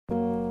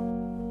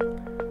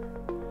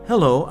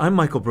Hello, I'm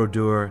Michael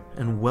Brodeur,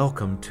 and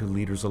welcome to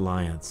Leaders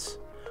Alliance.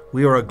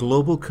 We are a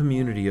global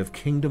community of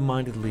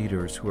kingdom-minded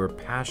leaders who are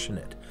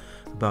passionate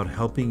about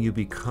helping you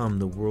become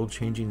the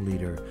world-changing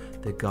leader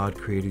that God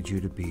created you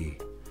to be.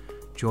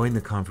 Join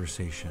the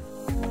conversation.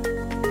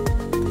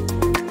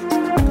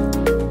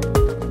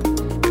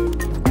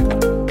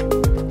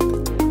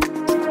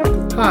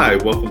 Hi,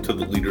 welcome to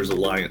the Leaders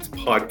Alliance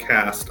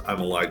podcast. I'm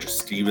Elijah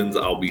Stevens.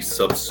 I'll be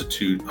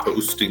substitute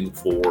hosting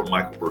for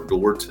Michael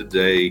Brodeur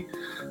today.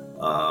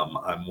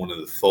 I'm one of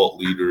the thought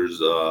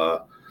leaders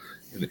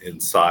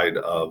inside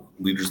of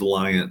Leaders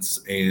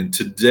Alliance. And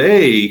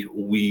today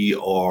we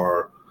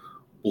are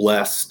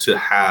blessed to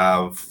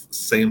have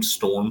Sam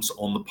Storms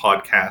on the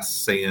podcast.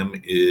 Sam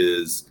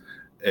is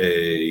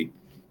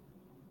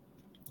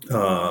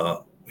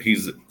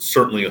he's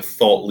certainly a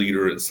thought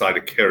leader inside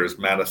of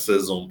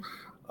charismaticism.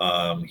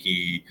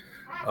 He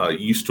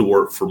used to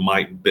work for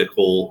Mike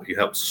Bickle. He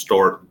helped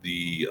start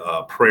the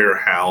prayer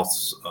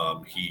house.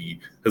 He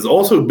has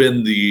also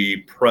been the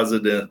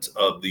president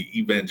of the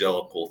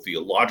Evangelical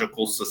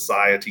Theological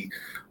Society.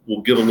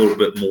 We'll get a little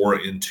bit more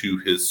into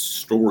his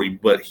story,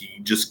 but he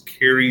just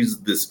carries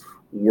this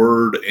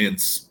word and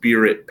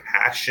spirit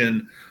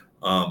passion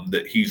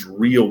that he's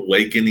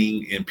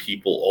reawakening in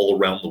people all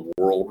around the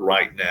world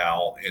right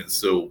now. And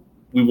so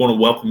we want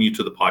to welcome you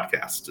to the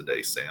podcast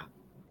today, Sam.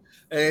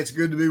 Hey, it's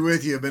good to be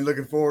with you. I've been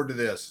looking forward to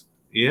this.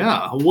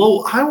 Yeah.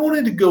 Well, I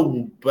wanted to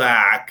go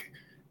back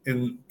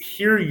and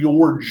hear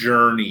your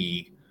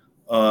journey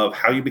of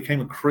how you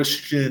became a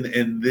Christian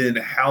and then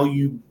how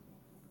you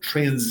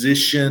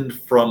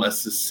transitioned from a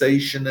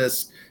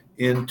cessationist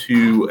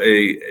into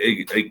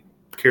a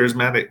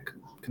charismatic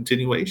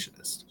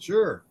continuationist.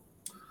 Sure.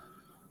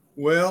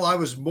 Well, I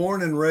was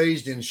born and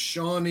raised in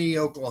Shawnee,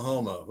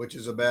 Oklahoma, which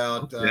is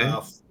about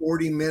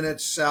 40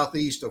 minutes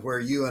southeast of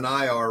where you and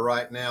I are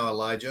right now,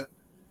 Elijah.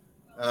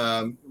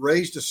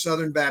 Raised a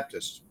Southern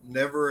Baptist,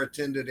 never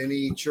attended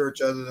any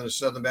church other than a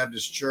Southern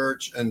Baptist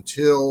church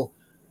until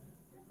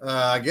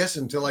I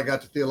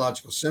got to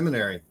theological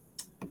seminary.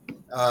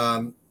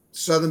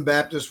 Southern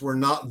Baptists were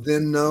not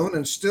then known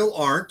and still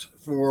aren't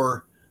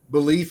for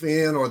belief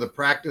in or the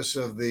practice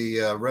of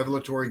the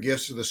revelatory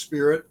gifts of the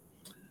Spirit.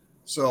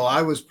 So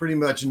I was pretty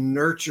much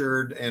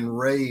nurtured and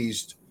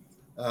raised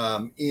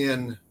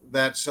in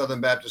that Southern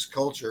Baptist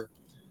culture.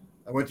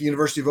 I went to the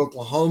University of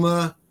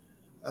Oklahoma,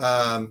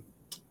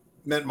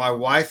 met my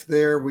wife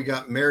there. We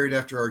got married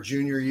after our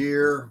junior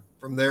year.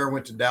 From there, I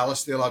went to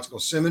Dallas Theological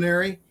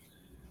Seminary.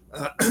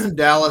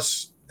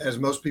 Dallas, as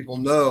most people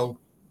know,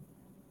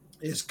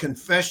 is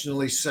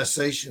confessionally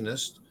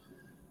cessationist.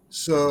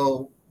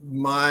 So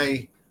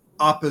my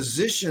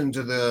opposition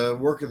to the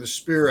work of the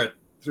Spirit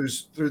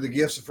through the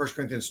gifts of 1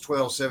 Corinthians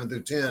 12, 7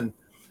 through 10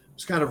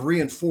 was kind of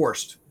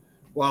reinforced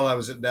while I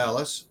was at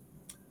Dallas.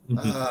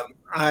 Mm-hmm.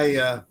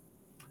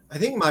 I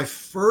think my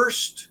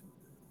first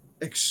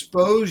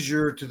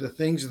exposure to the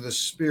things of the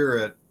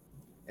Spirit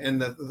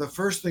and the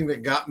first thing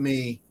that got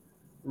me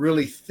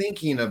really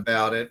thinking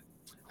about it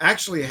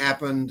actually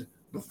happened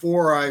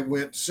before I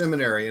went to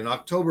seminary in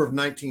October of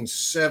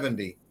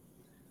 1970.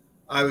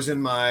 I was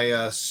in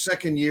my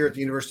second year at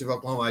the University of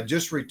Oklahoma. I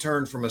just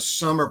returned from a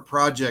summer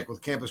project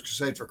with Campus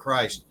Crusade for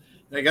Christ.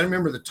 And I got to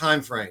remember the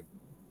time frame.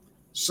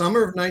 Summer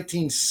of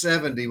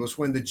 1970 was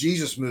when the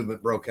Jesus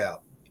movement broke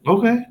out.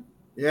 Okay.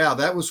 Yeah,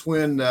 that was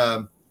when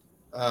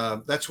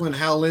that's when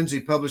Hal Lindsey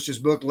published his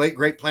book, Late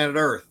Great Planet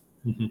Earth.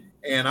 Mm-hmm.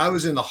 And I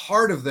was in the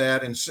heart of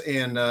that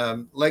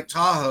in Lake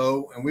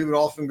Tahoe, and we would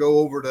often go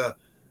over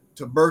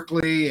to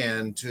Berkeley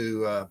and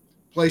to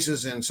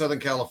places in Southern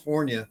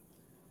California.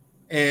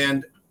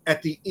 And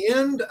at the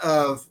end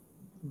of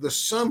the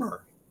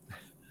summer,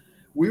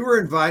 we were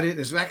invited. It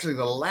was actually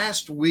the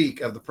last week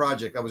of the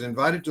project. I was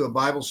invited to a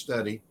Bible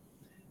study,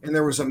 and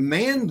there was a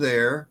man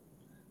there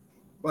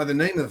by the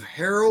name of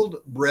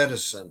Harold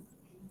Bredesen.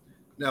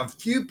 Now,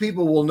 few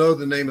people will know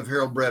the name of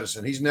Harold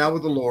Bredesen. He's now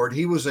with the Lord.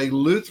 He was a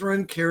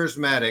Lutheran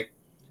charismatic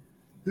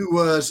who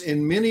was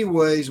in many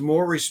ways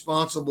more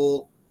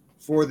responsible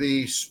for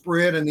the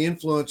spread and the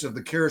influence of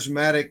the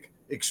charismatic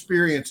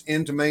experience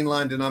into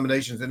mainline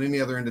denominations than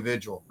any other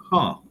individual.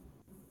 Huh.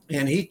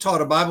 And he taught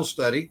a Bible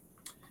study,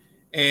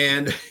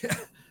 and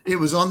it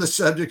was on the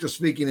subject of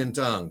speaking in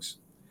tongues,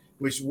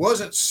 which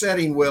wasn't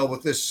setting well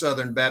with this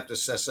Southern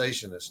Baptist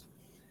cessationist.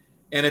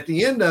 And at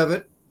the end of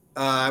it,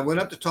 I went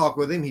up to talk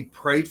with him. He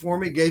prayed for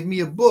me, gave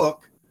me a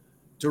book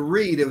to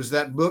read. It was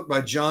that book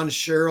by John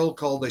Sherrill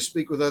called They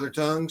Speak with Other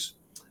Tongues.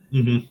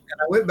 Mm-hmm. And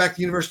I went back to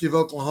the University of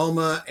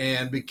Oklahoma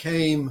and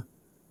became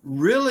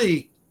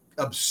really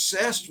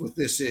obsessed with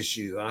this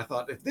issue. And I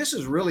thought, if this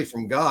is really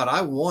from God,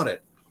 I want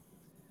it.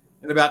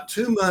 And about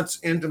 2 months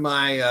into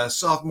my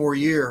sophomore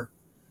year,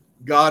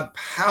 God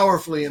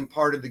powerfully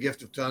imparted the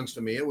gift of tongues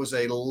to me. It was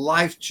a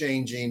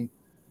life-changing,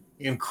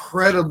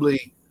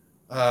 incredibly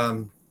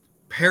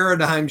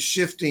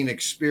paradigm-shifting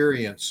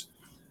experience.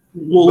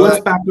 Well, let's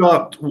back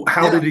up.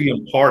 How did he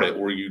impart it?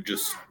 Were you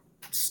just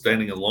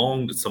standing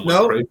alone? Did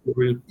someone pray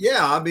for you?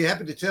 Yeah, I'll be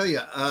happy to tell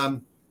you.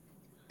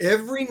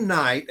 Every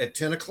night at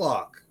 10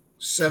 o'clock,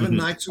 7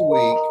 nights a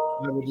week,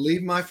 I would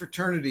leave my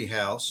fraternity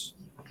house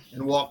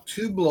and walk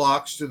 2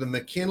 blocks to the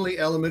McKinley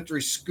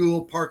Elementary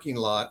School parking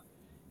lot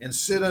and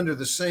sit under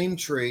the same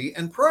tree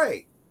and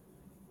pray.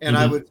 And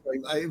I would,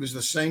 it was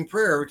the same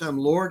prayer every time.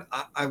 Lord,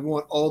 I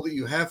want all that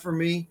you have for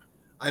me.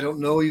 I don't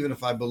know even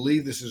if I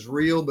believe this is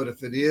real, but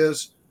if it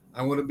is,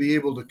 I want to be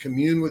able to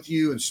commune with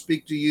you and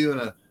speak to you in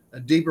a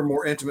deeper,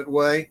 more intimate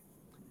way.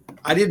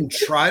 I didn't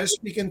try to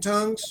speak in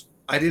tongues.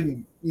 I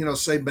didn't,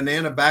 say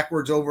banana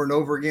backwards over and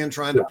over again,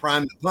 trying to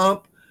prime the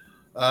pump.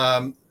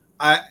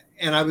 I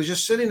was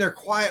just sitting there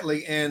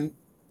quietly, and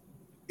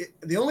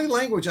the only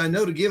language I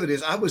know to give it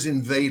is I was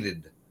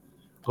invaded.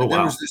 Oh, wow.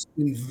 There was this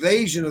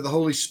invasion of the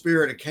Holy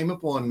Spirit. It came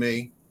upon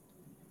me,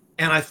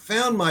 and I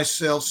found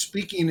myself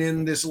speaking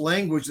in this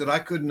language that I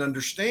couldn't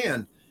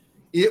understand.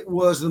 It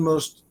was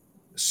the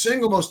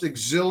single most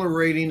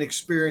exhilarating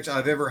experience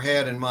I've ever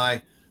had in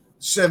my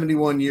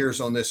 71 years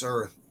on this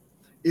earth.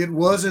 It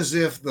was as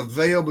if the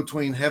veil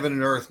between heaven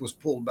and earth was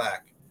pulled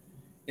back,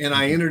 and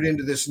I entered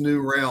into this new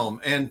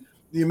realm. And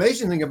the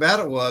amazing thing about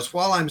it was,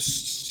 while I'm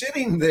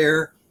sitting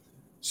there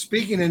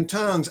speaking in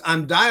tongues,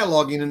 I'm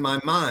dialoguing in my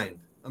mind.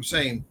 I'm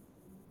saying,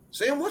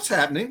 Sam, what's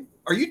happening?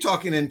 Are you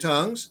talking in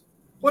tongues?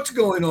 What's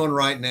going on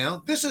right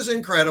now? This is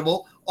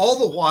incredible. All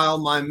the while,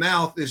 my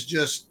mouth is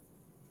just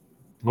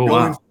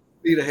going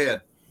feet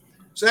ahead.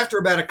 So after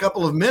about a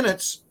couple of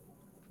minutes,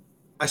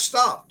 I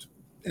stopped,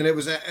 and it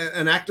was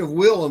an act of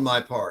will on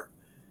my part.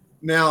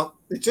 Now,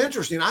 it's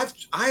interesting.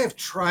 I have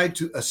tried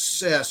to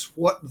assess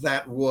what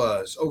that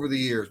was over the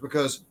years,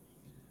 because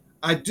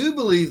I do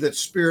believe that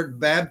spirit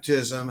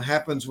baptism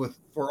happens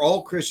for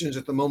all Christians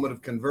at the moment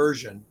of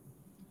conversion.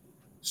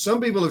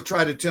 Some people have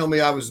tried to tell me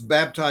I was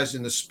baptized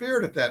in the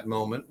Spirit at that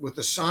moment with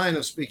the sign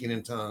of speaking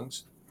in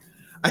tongues.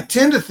 I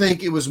tend to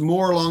think it was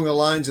more along the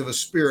lines of a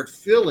spirit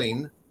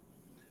filling,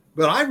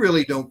 but I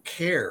really don't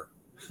care.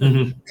 The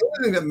only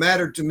thing that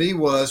mattered to me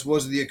was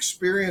the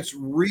experience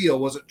real?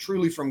 Was it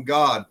truly from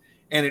God?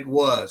 And it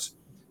was.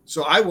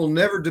 So I will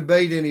never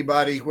debate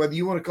anybody, whether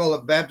you want to call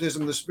it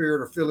baptism of the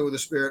Spirit or filling with the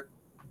Spirit.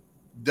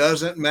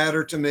 Doesn't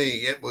matter to me.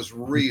 It was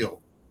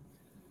real.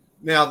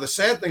 Now, the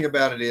sad thing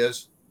about it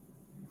is,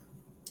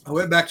 I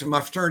went back to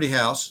my fraternity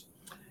house,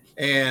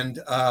 and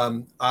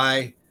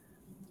I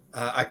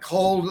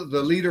called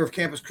the leader of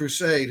Campus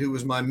Crusade, who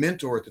was my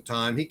mentor at the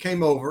time. He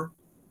came over.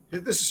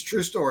 This is a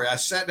true story. I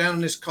sat down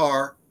in his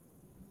car,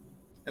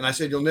 and I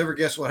said, "You'll never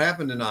guess what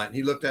happened tonight." And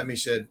he looked at me and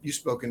said, "You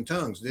spoke in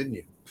tongues, didn't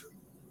you?"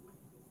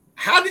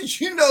 "How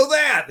did you know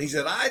that?" He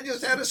said, "I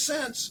just had a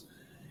sense."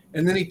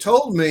 And then he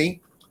told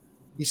me,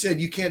 he said,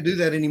 "You can't do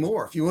that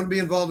anymore. If you want to be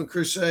involved in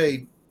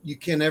Crusade, you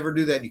can never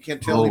do that. You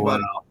can't tell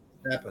anybody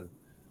what happened."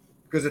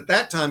 Because at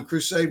that time,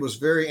 Crusade was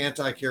very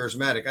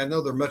anti-charismatic. I know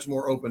they're much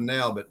more open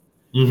now, but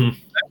in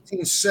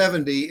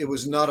 1970, it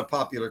was not a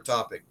popular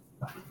topic.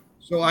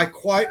 So I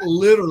quite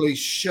literally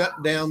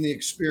shut down the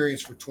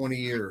experience for 20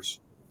 years.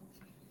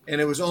 And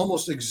it was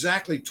almost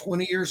exactly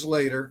 20 years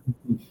later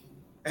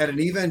at an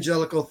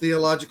Evangelical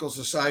Theological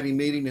Society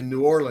meeting in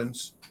New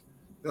Orleans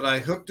that I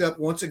hooked up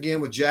once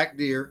again with Jack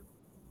Deere,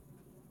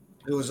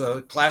 who was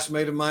a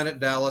classmate of mine at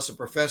Dallas, a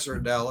professor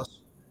at Dallas.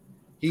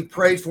 He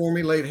prayed for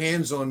me, laid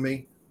hands on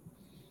me.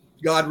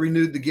 God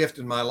renewed the gift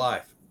in my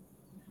life.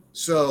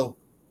 So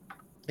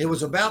it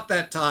was about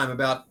that time,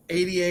 about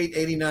 88,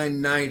 89,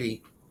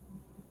 90,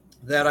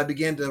 that I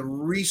began to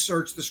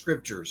research the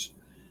scriptures.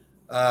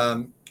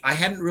 I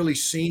hadn't really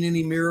seen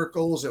any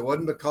miracles. It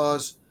wasn't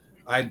because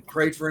I'd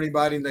prayed for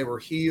anybody and they were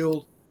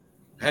healed.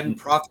 I hadn't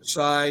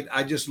prophesied.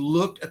 I just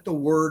looked at the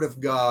word of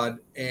God,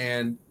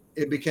 and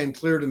it became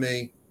clear to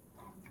me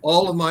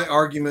all of my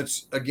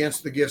arguments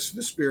against the gifts of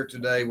the Spirit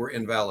today were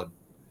invalid.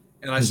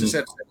 And I just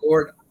had to say,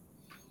 Lord,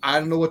 I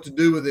don't know what to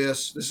do with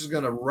this. This is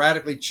going to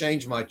radically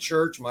change my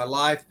church, my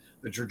life,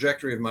 the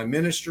trajectory of my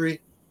ministry,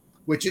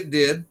 which it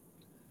did.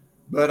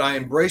 But I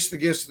embraced the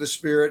gifts of the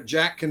Spirit.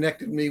 Jack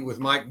connected me with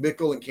Mike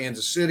Bickle in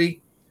Kansas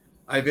City.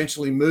 I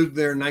eventually moved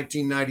there in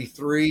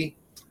 1993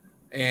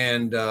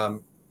 and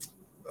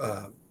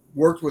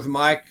worked with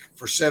Mike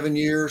for 7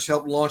 years,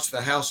 helped launch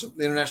the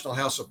International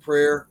House of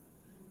Prayer.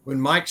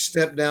 When Mike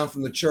stepped down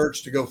from the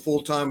church to go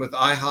full-time with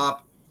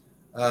IHOP,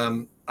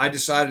 I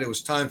decided it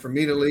was time for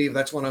me to leave.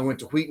 That's when I went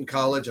to Wheaton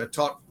College. I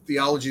taught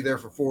theology there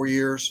for 4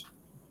 years,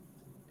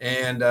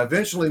 and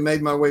eventually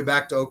made my way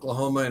back to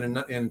Oklahoma.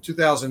 And in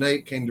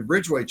 2008, came to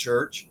Bridgeway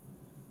Church,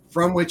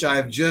 from which I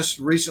have just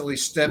recently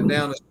stepped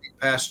down as lead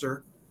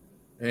pastor.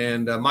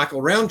 And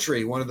Michael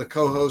Roundtree, one of the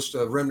co-hosts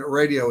of Remnant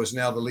Radio, is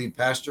now the lead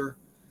pastor.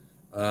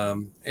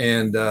 I'm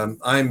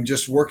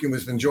just working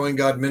with Enjoying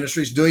God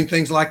Ministries, doing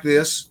things like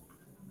this,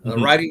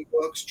 writing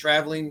books,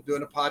 traveling,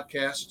 doing a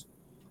podcast.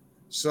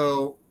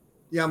 So,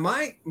 yeah,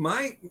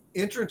 my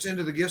entrance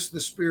into the gifts of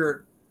the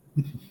Spirit,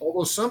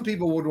 although some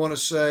people would want to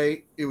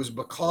say it was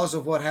because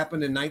of what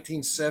happened in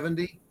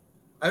 1970,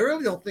 I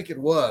really don't think it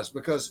was,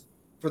 because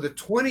for the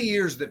 20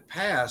 years that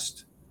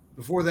passed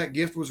before that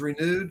gift was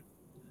renewed,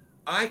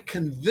 I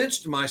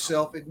convinced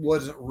myself it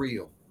wasn't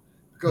real,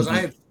 because I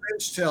had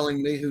friends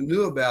telling me who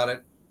knew about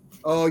it,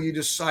 "Oh, you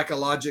just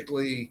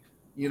psychologically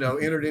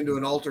entered into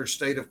an altered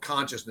state of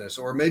consciousness,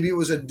 or maybe it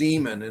was a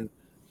demon. And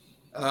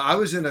I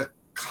was in a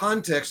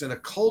context and a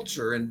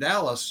culture in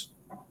Dallas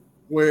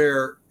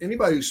where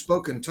anybody who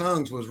spoke in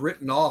tongues was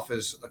written off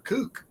as a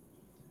kook.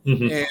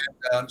 And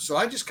so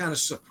I just kind of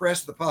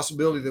suppressed the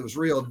possibility that it was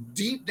real.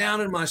 Deep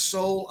down in my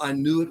soul, I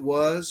knew it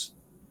was.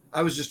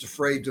 I was just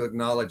afraid to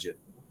acknowledge it.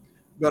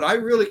 But I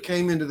really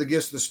came into the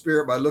gifts of the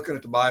Spirit by looking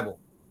at the Bible.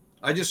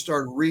 I just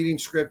started reading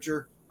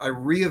scripture. I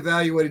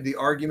reevaluated the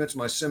arguments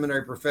my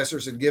seminary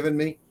professors had given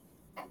me.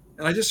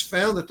 And I just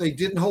found that they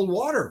didn't hold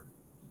water.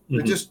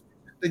 They just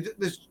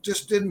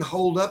didn't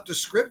hold up to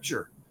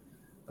scripture.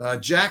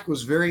 Jack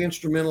was very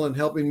instrumental in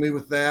helping me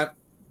with that.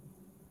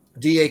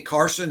 D.A.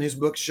 Carson, his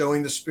book,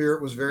 Showing the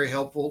Spirit, was very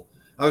helpful.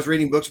 I was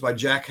reading books by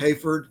Jack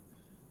Hayford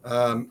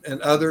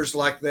and others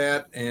like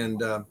that.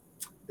 And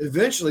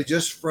eventually,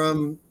 just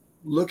from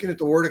looking at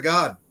the Word of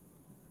God,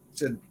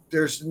 said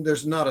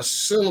there's not a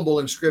syllable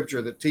in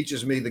Scripture that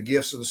teaches me the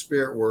gifts of the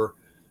Spirit were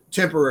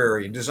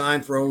temporary,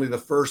 designed for only the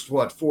first,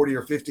 40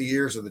 or 50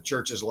 years of the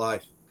church's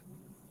life.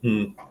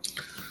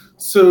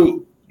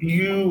 So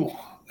you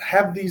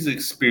have these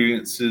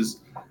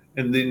experiences,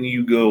 and then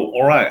you go,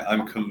 all right,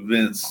 I'm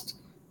convinced.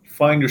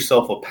 Find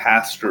yourself a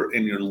pastor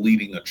and you're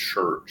leading a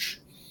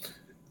church.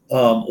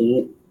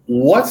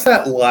 What's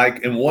that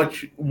like, and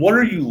what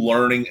are you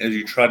learning as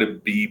you try to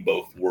be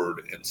both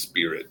Word and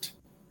Spirit?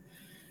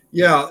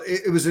 Yeah,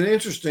 it was an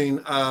interesting.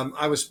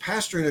 I was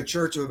pastoring a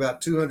church of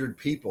about 200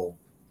 people.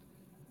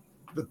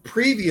 The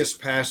previous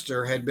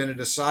pastor had been a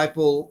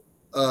disciple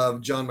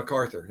of John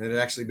MacArthur and had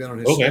actually been on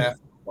his staff for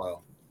a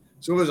while.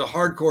 So it was a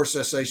hardcore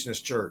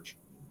cessationist church.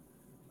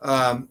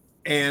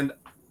 And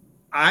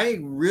I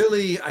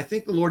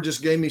think the Lord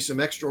just gave me some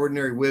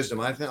extraordinary wisdom.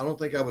 I don't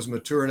think I was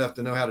mature enough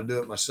to know how to do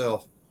it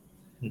myself.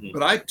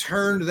 But I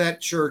turned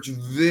that church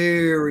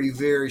very,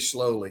 very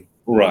slowly.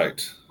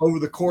 Right. Over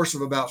the course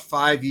of about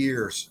 5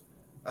 years.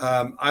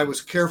 I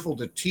was careful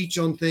to teach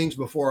on things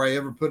before I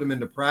ever put them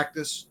into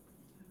practice.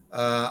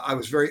 I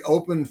was very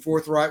open and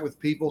forthright with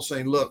people,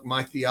 saying, look,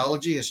 my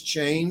theology has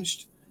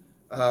changed.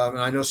 And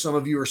I know some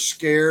of you are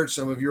scared.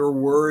 Some of you are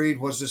worried.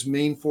 What does this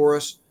mean for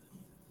us?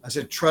 I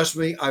said, trust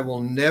me, I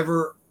will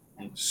never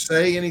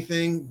say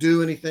anything,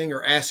 do anything,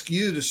 or ask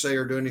you to say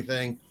or do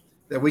anything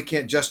that we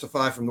can't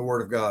justify from the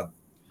Word of God.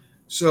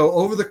 So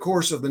over the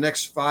course of the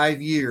next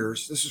 5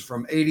 years, this is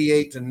from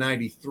 88 to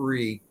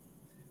 93,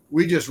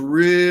 we just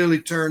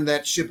really turned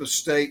that ship of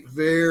state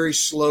very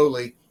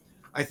slowly.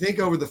 I think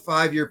over the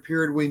 5-year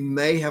period, we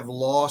may have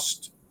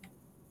lost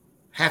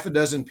half a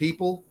dozen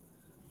people.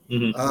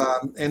 And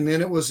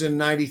then it was in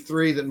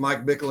 93 that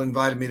Mike Bickle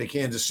invited me to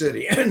Kansas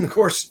City. And of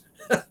course,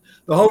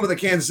 the home of the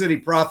Kansas City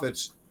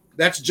Prophets,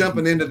 that's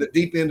jumping into the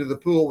deep end of the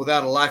pool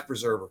without a life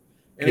preserver.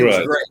 And it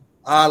was great.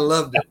 I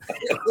loved it.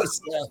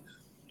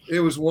 It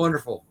was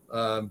wonderful.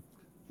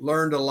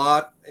 Learned a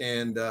lot.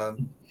 And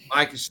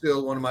Mike is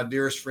still one of my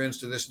dearest friends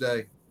to this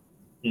day.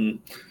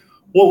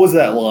 What was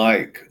that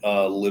like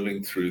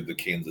living through the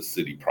Kansas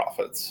City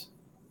Prophets?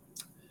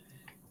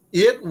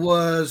 It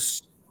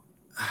was,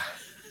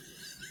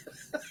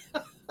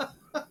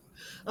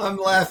 I'm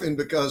laughing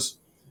because,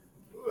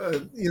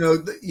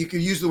 you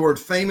could use the word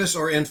famous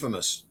or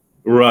infamous.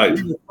 Right.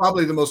 We were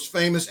probably the most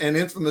famous and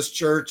infamous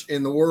church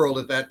in the world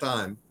at that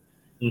time.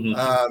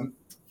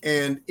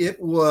 And it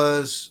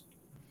was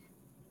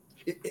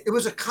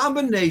a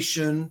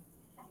combination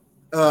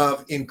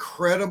of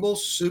incredible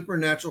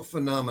supernatural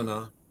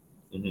phenomena,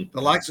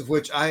 the likes of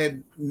which I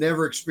had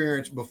never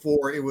experienced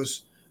before. It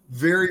was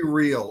very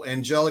real,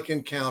 angelic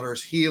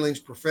encounters, healings,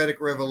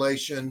 prophetic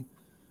revelation.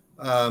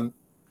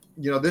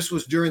 This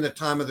was during the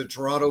time of the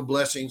Toronto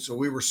blessing, so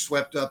we were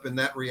swept up in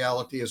that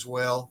reality as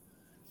well.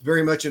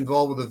 Very much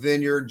involved with the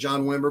Vineyard.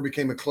 John Wimber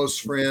became a close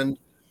friend.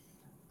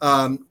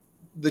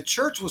 The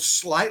church was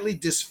slightly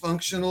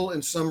dysfunctional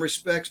in some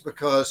respects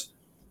because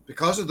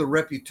of the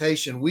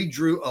reputation. We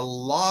drew a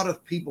lot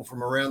of people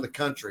from around the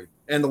country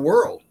and the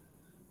world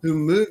who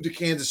moved to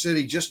Kansas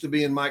City just to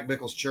be in Mike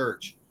Bickle's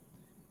church.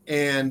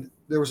 And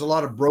there was a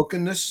lot of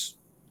brokenness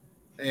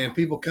and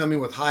people coming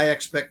with high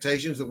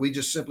expectations that we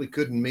just simply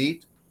couldn't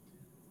meet.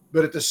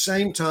 But at the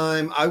same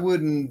time, I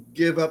wouldn't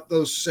give up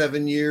those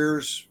 7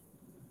 years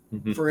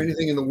for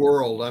anything in the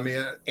world. I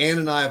mean, Ann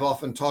and I have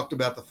often talked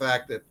about the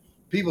fact that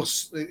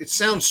it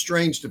sounds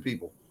strange to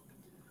people.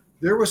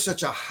 There was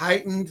such a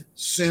heightened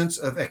sense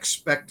of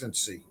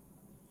expectancy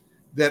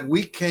that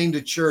we came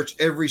to church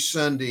every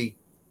Sunday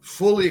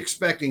fully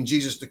expecting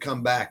Jesus to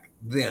come back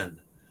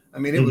then. I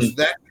mean, it was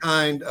that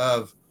kind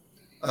of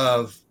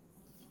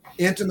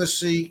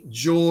intimacy,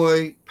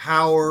 joy,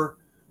 power.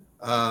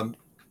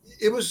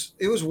 It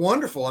was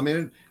wonderful. I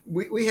mean,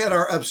 we had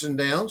our ups and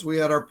downs. We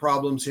had our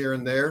problems here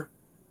and there,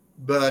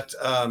 but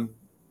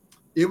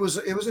it was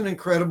an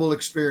incredible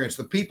experience.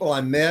 The people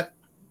I met,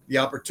 the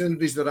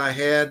opportunities that I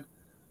had.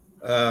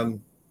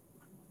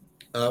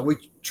 We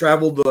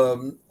traveled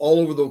all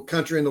over the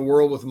country and the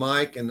world with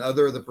Mike and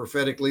other of the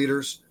prophetic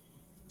leaders.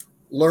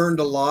 Learned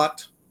a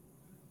lot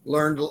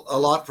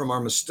from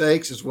our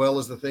mistakes as well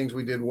as the things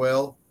we did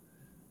well.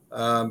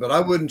 but I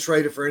wouldn't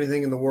trade it for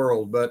anything in the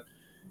world. But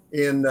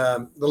in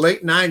the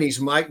late 90s,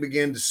 Mike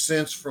began to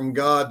sense from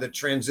God that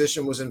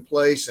transition was in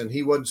place, and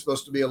he wasn't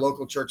supposed to be a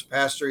local church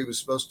pastor. He was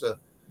supposed to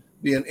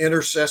be an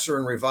intercessor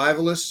and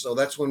revivalist. So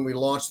that's when we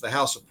launched the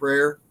House of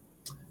Prayer.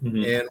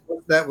 And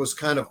that was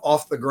kind of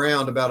off the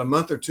ground. About a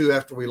month or two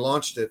after we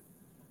launched it,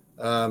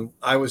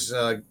 I was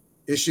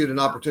issued an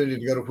opportunity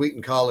to go to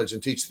Wheaton College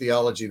and teach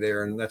theology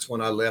there. And that's when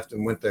I left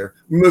and went there.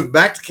 We moved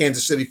back to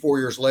Kansas City 4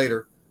 years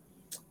later.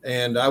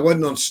 And I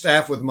wasn't on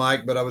staff with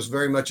Mike, but I was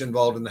very much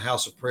involved in the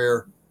House of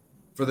Prayer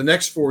for the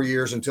next 4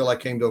 years until I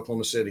came to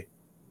Oklahoma City.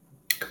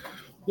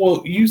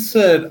 Well, you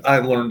said I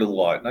learned a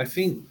lot. And I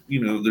think,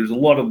 there's a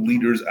lot of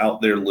leaders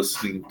out there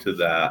listening to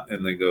that,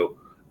 and they go,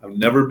 I've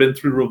never been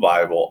through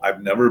revival.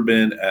 I've never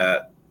been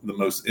at the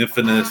most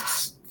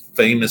infamous,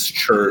 famous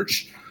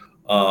church.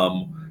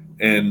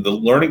 And the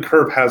learning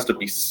curve has to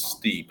be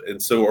steep.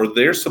 And so are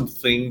there some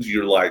things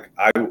you're like,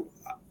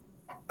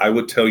 I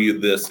would tell you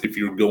this if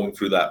you're going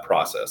through that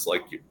process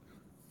like you?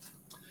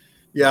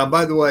 Yeah,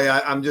 by the way,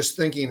 I'm just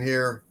thinking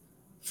here,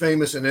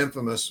 famous and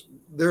infamous.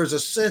 There's a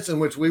sense in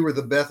which we were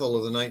the Bethel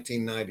of the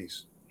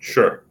 1990s.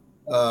 Sure.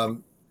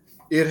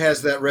 It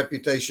has that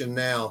reputation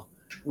now.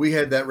 We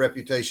had that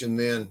reputation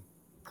then.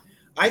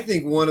 I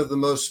think one of the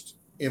most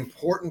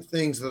important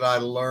things that I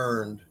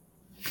learned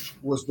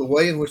was the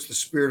way in which the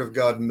Spirit of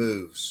God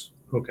moves.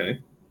 Okay.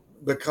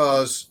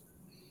 Because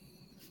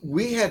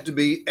we had to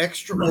be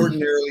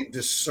extraordinarily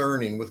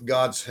discerning with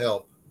God's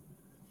help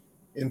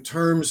in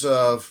terms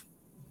of,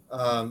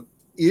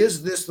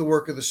 is this the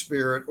work of the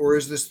Spirit, or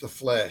is this the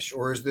flesh,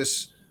 or is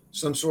this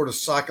some sort of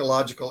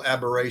psychological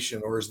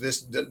aberration, or is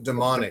this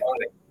demonic?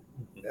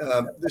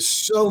 There's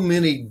so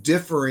many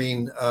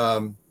differing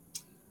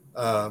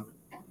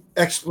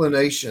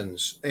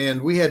explanations,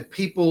 and we had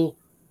people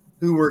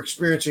who were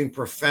experiencing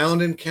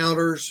profound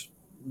encounters,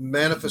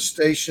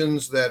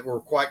 manifestations that were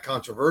quite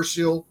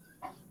controversial,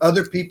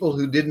 other people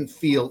who didn't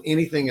feel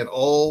anything at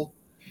all.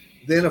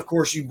 Then, of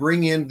course, you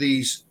bring in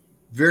these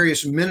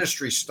various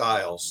ministry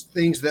styles,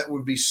 things that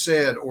would be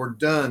said or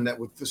done that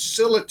would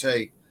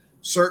facilitate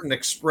certain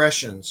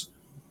expressions.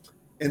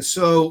 And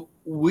so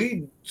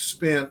we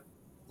spent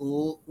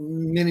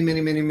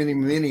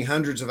many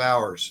hundreds of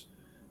hours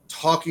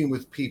talking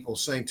with people,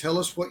 saying, tell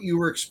us what you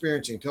were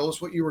experiencing, tell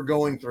us what you were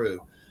going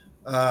through.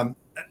 And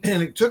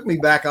it took me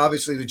back,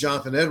 obviously, to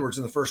Jonathan Edwards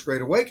in the First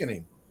Great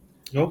Awakening.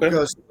 Okay.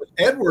 Because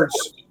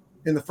Edwards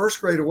in the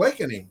First Great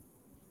Awakening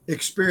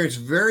experienced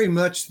very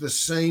much the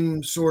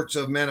same sorts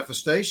of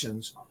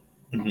manifestations.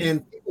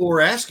 And people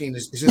were asking,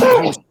 is this the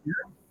Holy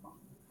Spirit?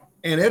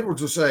 And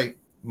Edwards would say,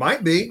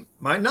 might be,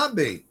 might not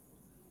be.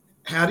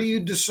 How do you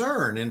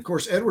discern? And of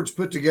course, Edwards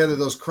put together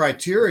those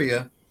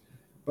criteria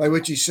by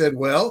which he said,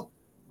 well,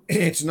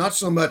 it's not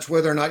so much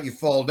whether or not you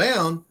fall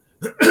down,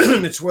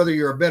 it's whether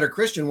you're a better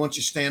Christian once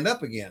you stand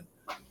up again.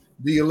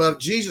 Do you love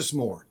Jesus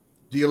more?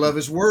 Do you love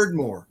his word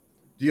more?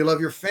 Do you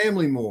love your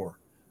family more?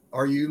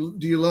 Do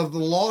you love the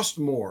lost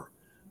more?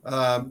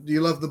 Do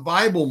you love the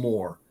Bible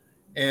more?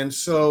 And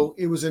so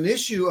it was an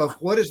issue of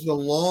what is the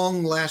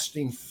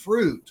long-lasting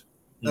fruit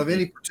of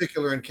any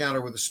particular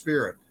encounter with the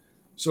Spirit.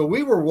 So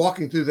we were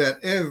walking through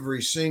that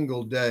every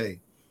single day.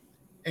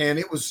 And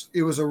it was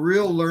a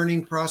real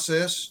learning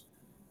process.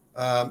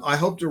 I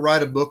hope to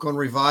write a book on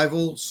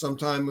revival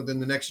sometime within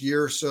the next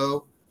year or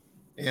so.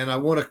 And I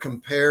want to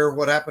compare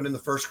what happened in the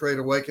First Great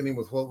Awakening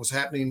with what was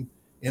happening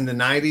in the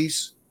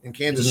 90s in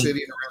Kansas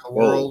City and around the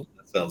world.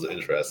 That sounds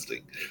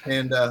interesting.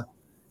 And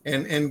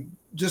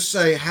just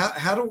say,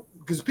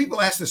 because people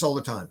ask this all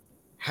the time,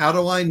 how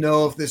do I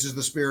know if this is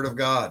the Spirit of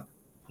God?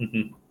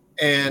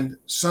 And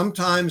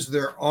sometimes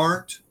there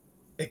aren't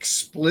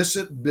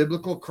explicit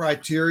biblical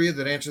criteria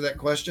that answer that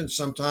question.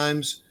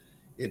 Sometimes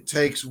it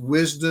takes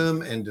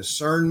wisdom and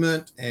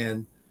discernment,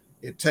 and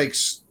it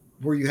takes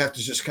where you have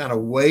to just kind of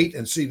wait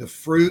and see the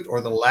fruit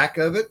or the lack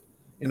of it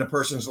in a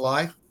person's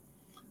life.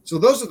 So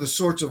those are the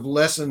sorts of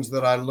lessons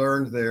that I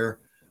learned there.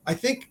 I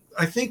think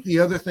the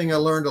other thing I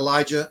learned,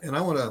 Elijah, and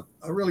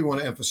I really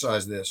want to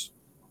emphasize this.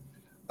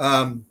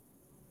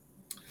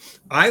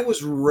 I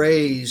was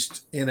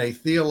raised in a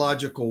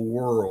theological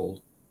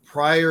world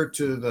prior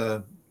to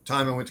the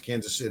time I went to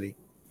Kansas City,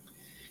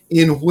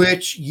 in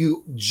which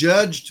you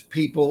judged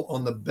people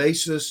on the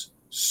basis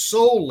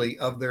solely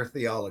of their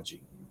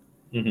theology.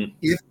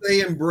 If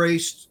they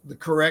embraced the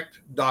correct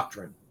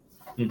doctrine,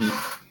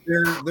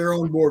 they're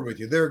on board with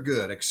you. They're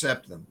good.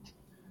 Accept them.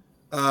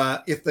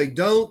 If they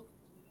don't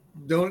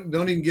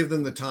even give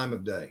them the time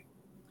of day.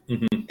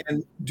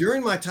 And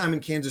during my time in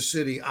Kansas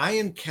City, I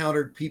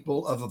encountered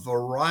people of a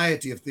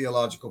variety of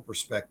theological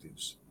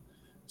perspectives.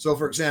 So,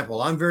 for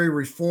example, I'm very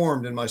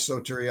reformed in my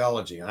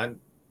soteriology.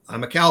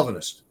 I'm a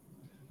Calvinist.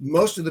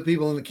 Most of the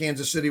people in the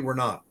Kansas City were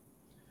not.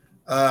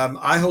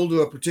 I hold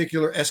to a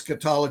particular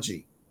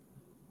eschatology.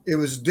 It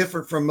was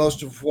different from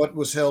most of what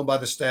was held by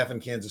the staff in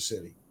Kansas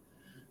City.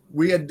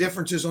 We had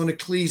differences on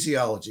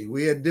ecclesiology.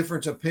 We had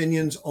different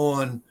opinions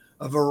on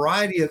a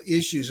variety of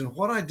issues. And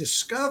what I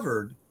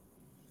discovered,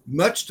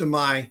 much to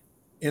my,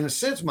 in a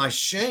sense, my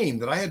shame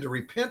that I had to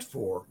repent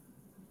for,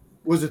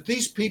 was that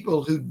these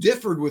people who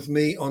differed with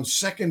me on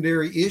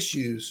secondary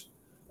issues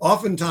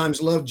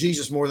oftentimes loved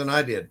Jesus more than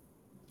I did.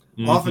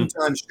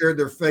 Oftentimes shared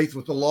their faith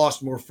with the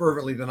lost more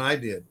fervently than I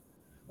did.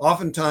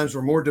 Oftentimes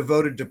were more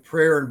devoted to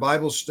prayer and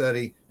Bible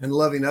study and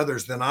loving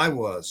others than I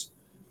was.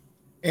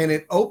 And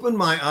it opened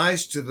my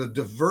eyes to the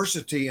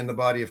diversity in the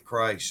body of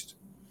Christ.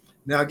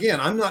 Now, again,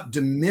 I'm not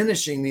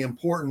diminishing the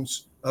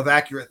importance of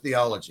accurate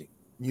theology.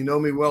 You know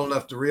me well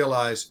enough to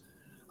realize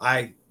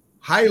I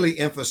highly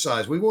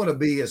emphasize we want to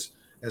be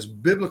as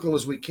biblical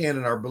as we can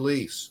in our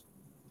beliefs.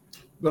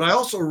 But I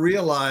also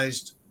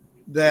realized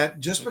that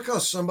just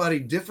because somebody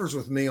differs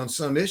with me on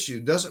some issue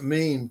doesn't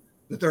mean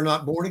that they're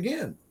not born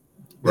again.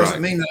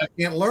 Doesn't mean that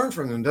I can't learn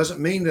from them. Doesn't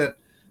mean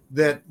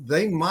that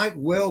they might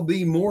well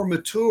be more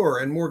mature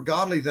and more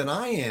godly than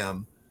I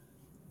am.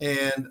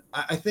 And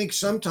I think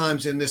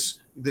sometimes in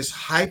this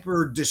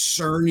hyper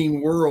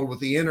discerning world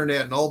with the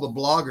internet and all the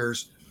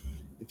bloggers,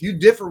 if you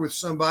differ with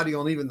somebody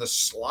on even the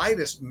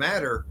slightest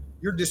matter,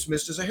 you're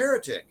dismissed as a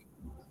heretic.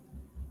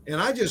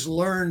 And I just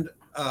learned,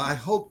 I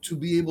hope to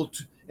be able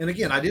to, and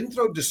again, I didn't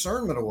throw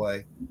discernment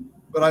away,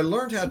 but I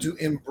learned how to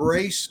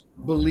embrace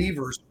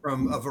believers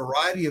from a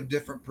variety of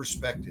different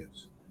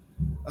perspectives.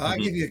 I'll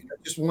give you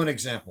just one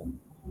example.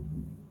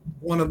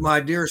 One of my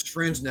dearest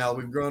friends now,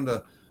 we've grown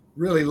to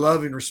really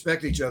love and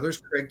respect each other, is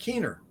Craig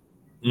Keener.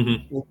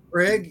 Well,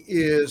 Craig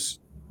is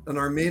an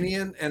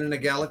Arminian and an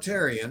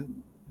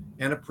egalitarian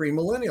and a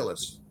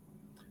premillennialist.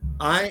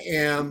 I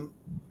am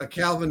a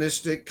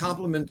Calvinistic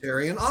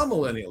complementarian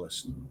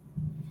amillennialist.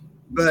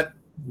 But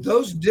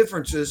those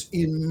differences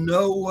in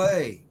no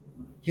way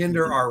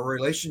hinder our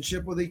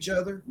relationship with each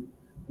other.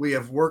 We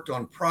have worked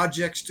on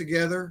projects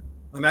together.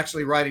 I'm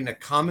actually writing a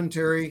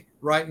commentary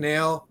right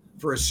now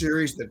for a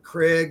series that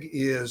Craig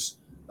is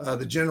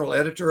the general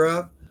editor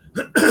of.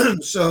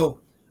 So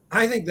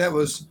I think that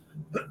was,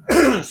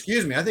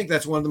 excuse me, I think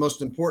that's one of the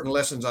most important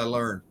lessons I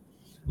learned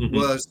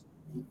was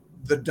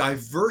the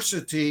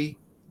diversity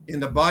in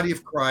the body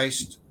of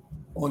Christ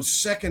on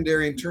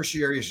secondary and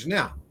tertiary issues.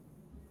 Now,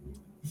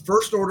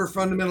 first order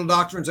fundamental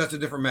doctrines, that's a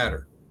different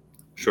matter.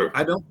 Sure.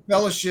 I don't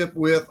fellowship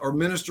with or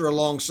minister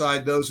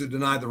alongside those who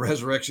deny the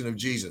resurrection of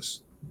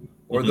Jesus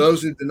or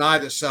those who deny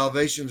that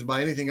salvation is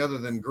by anything other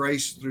than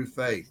grace through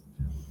faith,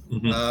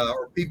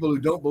 or people who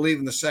don't believe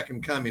in the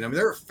second coming. I mean,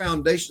 there are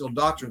foundational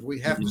doctrines we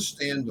have to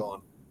stand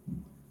on.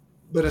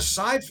 But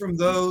aside from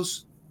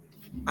those,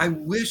 I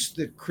wish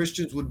that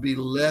Christians would be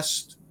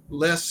less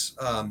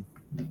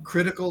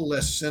critical,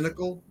 less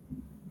cynical,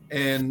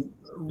 and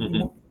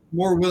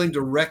more willing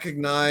to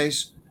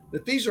recognize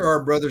that these are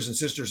our brothers and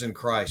sisters in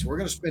Christ. We're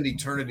going to spend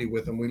eternity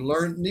with them. We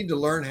need to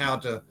learn how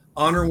to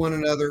honor one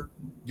another,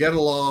 get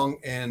along,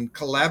 and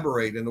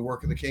collaborate in the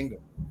work of the kingdom.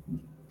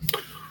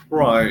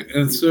 Right.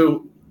 And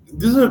so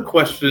this is a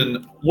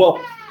question.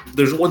 Well,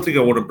 there's one thing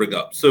I want to bring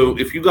up. So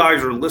if you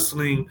guys are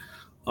listening,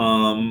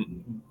 I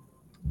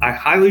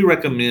highly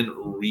recommend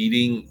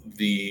reading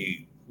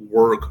the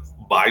work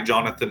by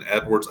Jonathan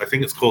Edwards. I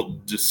think it's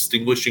called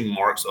Distinguishing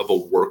Marks of a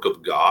Work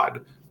of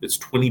God. It's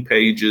 20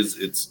 pages.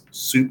 It's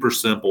super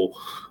simple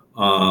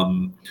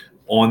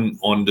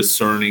on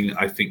discerning.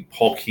 I think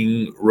Paul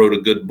King wrote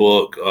a good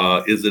book,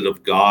 Is It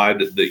of God,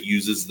 that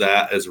uses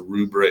that as a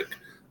rubric.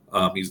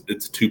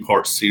 It's a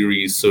 2-part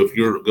series. So if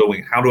you're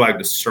going, how do I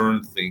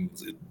discern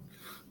things?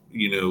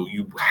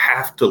 You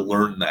have to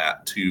learn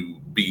that to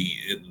be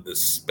in this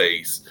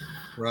space.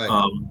 Right.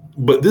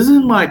 But this is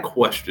my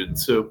question.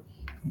 So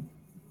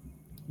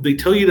they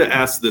tell you to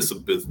ask this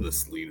of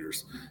business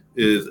leaders.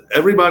 Is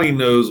everybody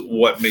knows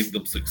what made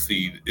them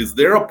succeed? Is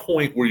there a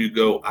point where you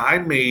go, I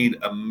made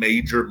a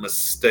major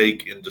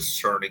mistake in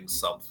discerning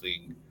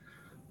something,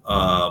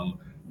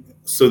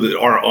 so that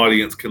our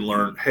audience can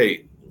learn,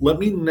 hey, let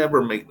me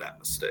never make that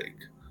mistake?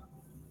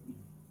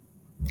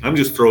 I'm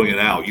just throwing it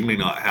out. You may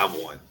not have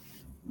one.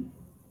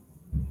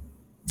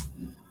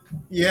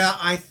 Yeah,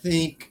 I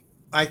think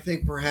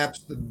perhaps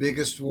the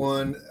biggest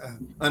one,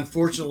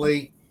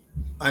 unfortunately,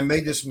 I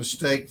made this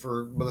mistake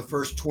for the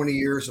first 20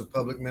 years of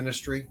public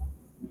ministry.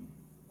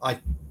 I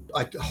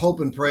hope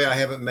and pray I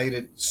haven't made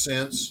it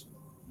since.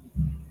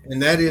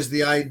 And that is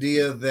the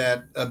idea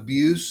that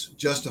abuse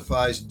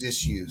justifies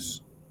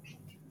disuse.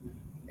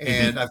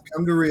 And I've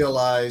come to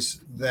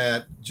realize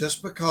that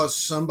just because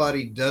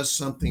somebody does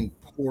something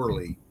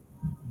poorly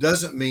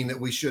doesn't mean that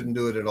we shouldn't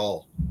do it at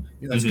all.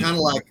 It's kind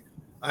of like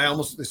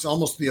it's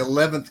almost the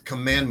 11th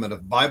commandment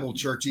of Bible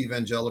church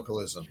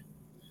evangelicalism.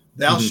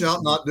 Thou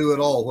shalt not do at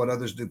all what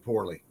others do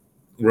poorly.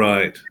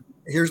 Right.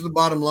 Here's the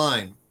bottom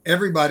line.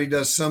 Everybody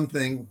does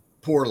something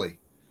poorly.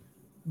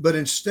 But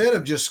instead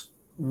of just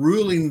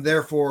ruling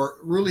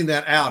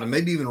that out and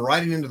maybe even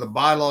writing into the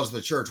bylaws of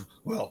the church,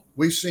 well,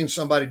 we've seen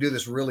somebody do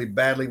this really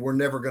badly, we're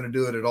never going to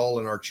do it at all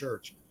in our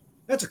church.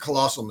 That's a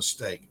colossal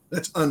mistake.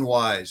 That's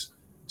unwise.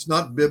 It's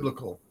not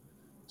biblical.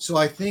 So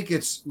I think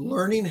it's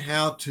learning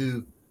how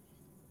to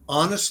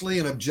honestly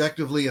and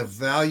objectively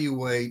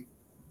evaluate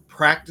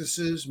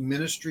practices,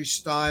 ministry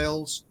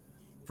styles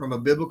from a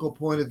biblical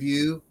point of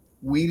view,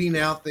 weeding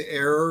out the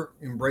error,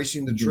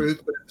 embracing the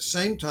truth, but at the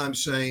same time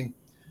saying,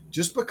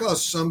 just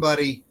because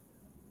somebody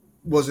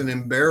was an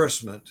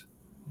embarrassment,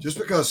 just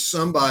because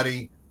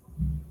somebody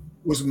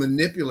was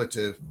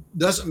manipulative,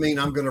 doesn't mean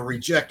I'm going to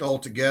reject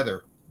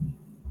altogether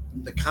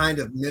the kind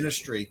of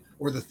ministry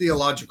or the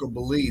theological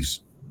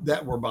beliefs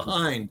that were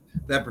behind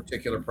that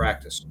particular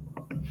practice.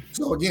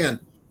 So again,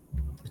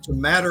 it's a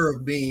matter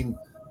of being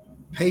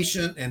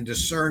patient and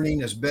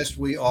discerning as best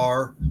we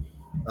are.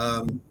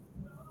 I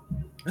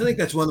think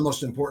that's one of the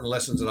most important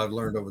lessons that I've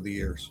learned over the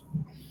years.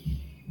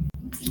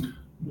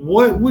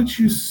 What would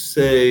you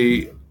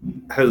say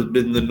has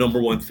been the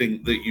number one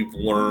thing that you've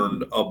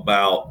learned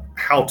about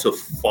how to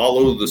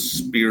follow the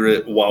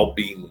Spirit while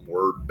being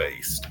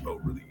word-based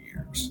over the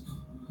years?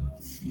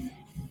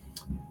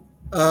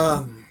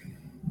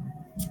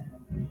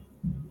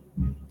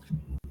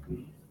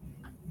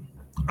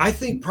 I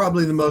think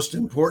probably the most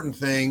important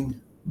thing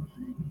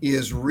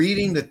is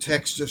reading the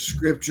text of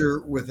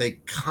Scripture with a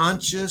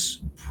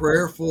conscious,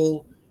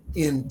 prayerful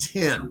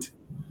intent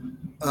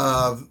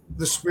of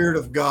the Spirit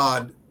of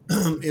God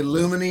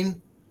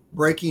illumining,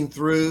 breaking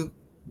through,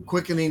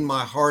 quickening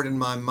my heart and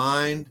my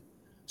mind,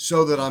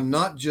 so that I'm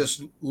not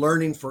just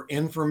learning for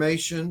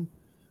information,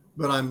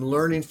 but I'm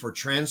learning for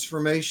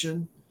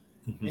transformation,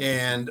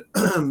 and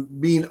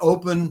being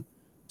open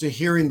to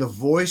hearing the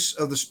voice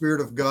of the Spirit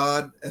of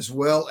God as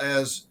well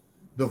as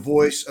the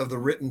voice of the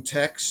written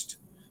text.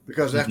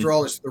 Because after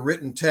all, it's the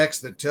written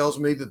text that tells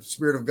me that the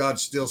Spirit of God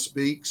still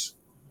speaks.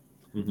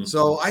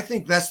 So I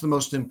think that's the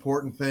most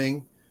important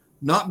thing.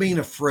 Not being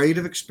afraid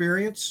of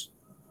experience,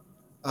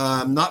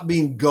 not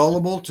being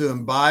gullible to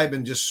imbibe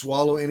and just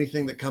swallow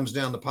anything that comes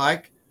down the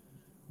pike,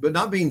 but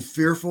not being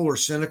fearful or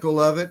cynical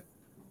of it.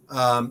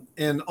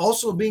 And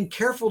also being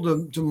careful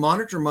to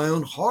monitor my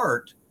own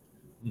heart.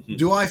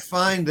 Do I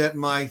find that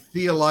my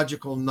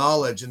theological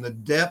knowledge and the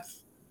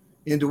depth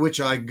into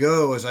which I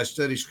go as I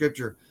study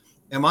Scripture,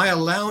 am I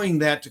allowing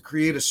that to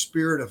create a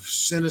spirit of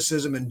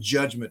cynicism and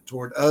judgment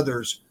toward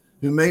others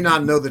who may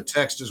not know the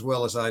text as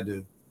well as I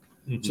do?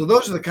 So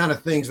those are the kind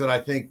of things that I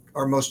think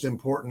are most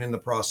important in the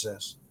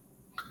process.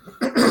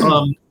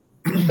 A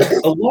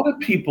lot of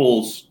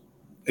people's,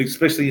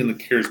 especially in the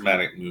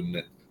charismatic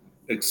movement,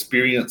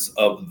 experience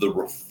of the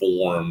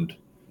Reformed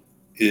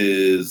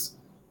is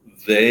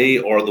they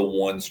are the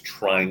ones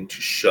trying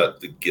to shut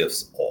the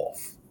gifts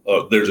off.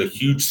 There's a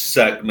huge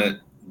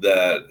segment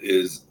that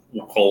is,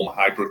 we'll call them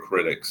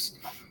hypercritics.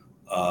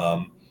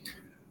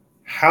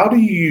 How do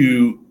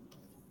you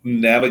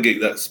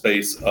navigate that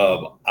space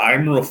of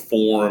I'm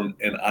Reformed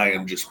and I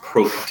am just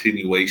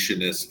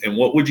pro-continuationist? And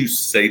what would you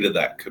say to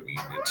that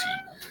community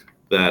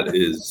that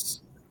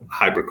is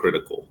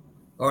hypercritical?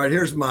 All right,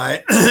 here's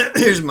my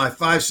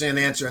 5-cent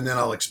answer, and then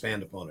I'll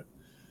expand upon it.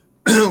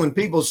 When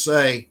people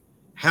say,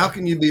 how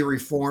can you be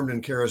Reformed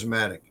and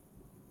charismatic?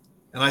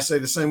 And I say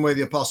the same way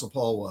the Apostle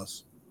Paul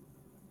was.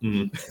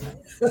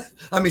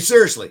 I mean,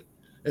 seriously,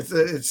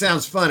 it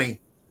sounds funny.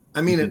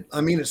 I mean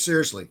it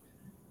seriously.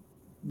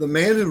 The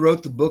man who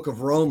wrote the book of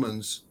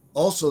Romans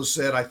also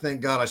said, I thank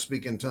God I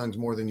speak in tongues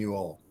more than you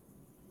all.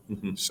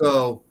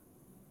 So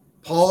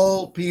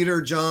Paul,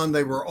 Peter, John,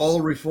 they were all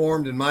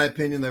Reformed. In my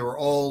opinion, they were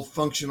all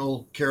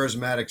functional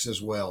charismatics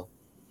as well.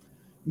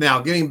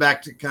 Now, getting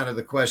back to kind of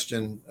the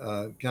question,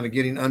 kind of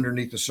getting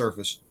underneath the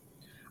surface,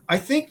 I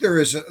think there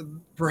is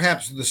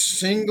perhaps the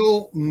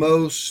single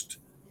most,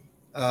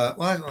 well,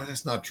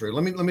 that's not true.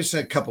 Let me say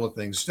a couple of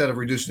things instead of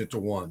reducing it to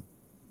one.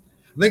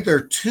 I think there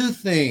are two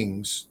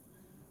things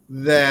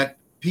that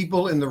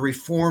people in the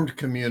Reformed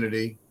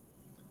community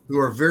who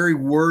are very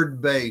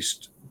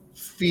word-based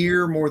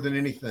fear more than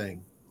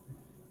anything.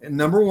 And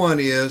number one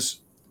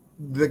is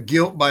the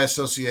guilt by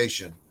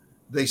association.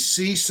 They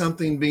see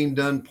something being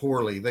done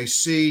poorly. They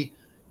see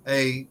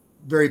a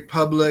very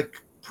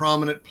public,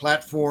 prominent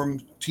platform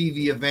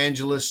TV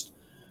evangelist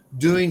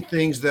doing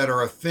things that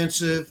are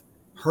offensive,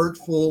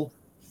 hurtful,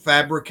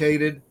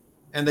 fabricated,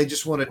 and they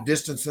just want to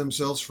distance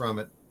themselves from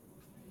it.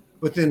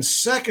 But then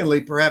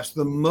secondly, perhaps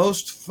the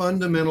most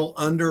fundamental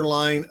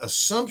underlying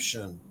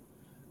assumption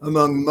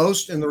among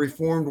most in the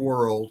Reformed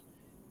world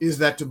is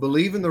that to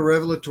believe in the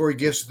revelatory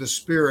gifts of the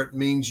Spirit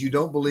means you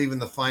don't believe in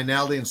the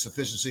finality and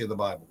sufficiency of the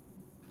Bible.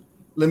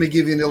 Let me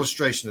give you an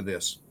illustration of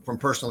this from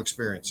personal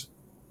experience.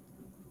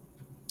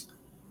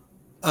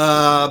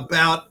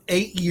 About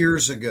 8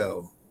 years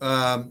ago,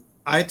 I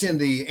attend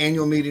the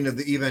annual meeting of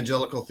the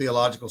Evangelical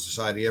Theological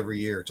Society every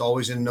year. It's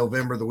always in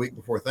November, the week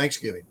before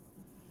Thanksgiving.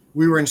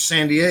 We were in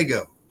San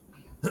Diego,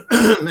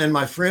 and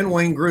my friend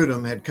Wayne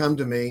Grudem had come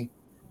to me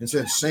and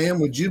said, Sam,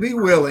 would you be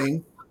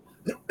willing,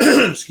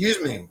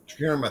 excuse me,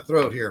 clearing my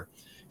throat here.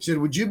 He said,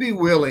 would you be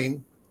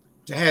willing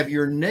to have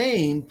your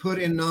name put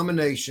in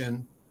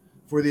nomination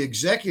for the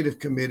executive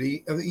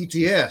committee of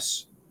the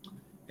ETS?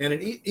 And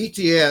an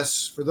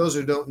ETS, for those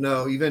who don't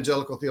know,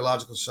 Evangelical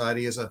Theological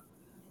Society is a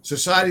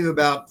society of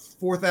about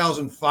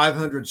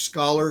 4,500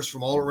 scholars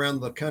from all around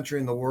the country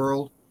and the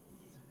world.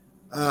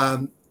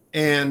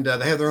 And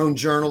they have their own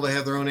journal. They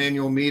have their own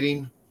annual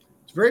meeting.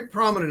 It's a very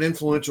prominent,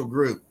 influential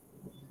group.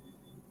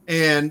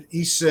 And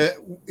he said,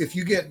 if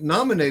you get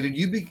nominated,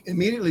 you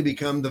immediately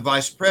become the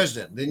vice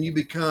president. Then you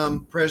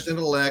become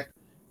president-elect.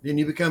 Then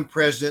you become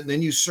president. And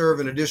then you serve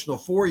an additional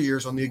 4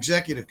 years on the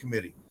executive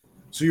committee.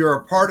 So you're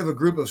a part of a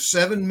group of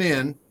 7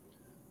 men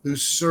who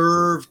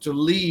serve to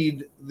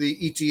lead the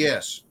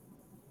ETS.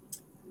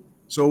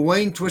 So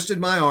Wayne twisted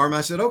my arm.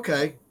 I said,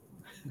 okay.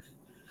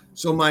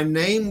 So my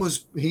name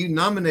was, he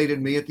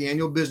nominated me at the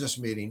annual business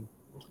meeting.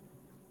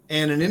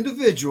 And an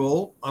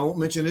individual, I won't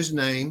mention his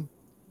name,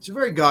 he's a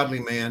very godly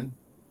man,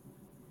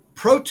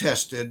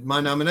 protested my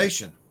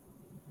nomination.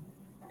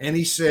 And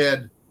he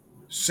said,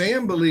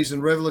 Sam believes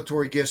in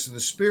revelatory gifts of the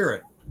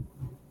Spirit,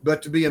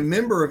 but to be a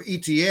member of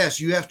ETS,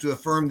 you have to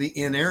affirm the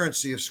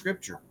inerrancy of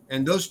Scripture.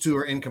 And those two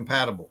are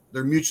incompatible.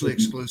 They're mutually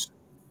exclusive.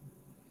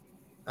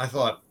 I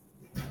thought,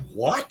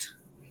 what?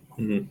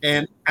 Mm-hmm.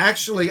 And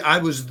actually, I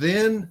was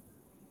then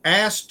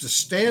asked to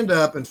stand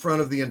up in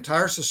front of the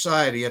entire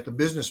society at the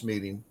business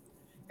meeting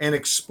and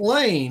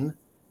explain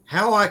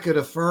how I could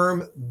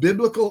affirm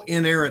biblical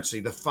inerrancy,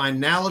 the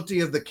finality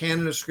of the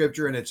canon of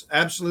Scripture and its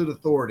absolute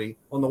authority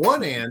on the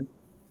one hand,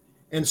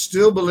 and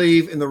still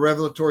believe in the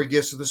revelatory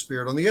gifts of the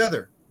Spirit on the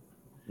other.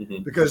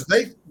 Mm-hmm. Because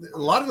a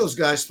lot of those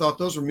guys thought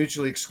those were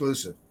mutually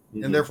exclusive,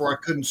 mm-hmm. and therefore I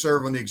couldn't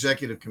serve on the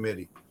executive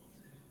committee.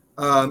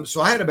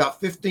 So I had about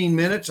 15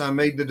 minutes. I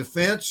made the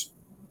defense,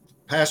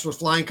 passed with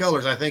flying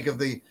colors. I think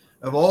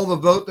of all the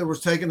vote that was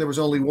taken, there was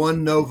only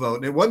one no vote.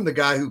 And it wasn't the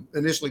guy who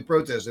initially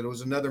protested. It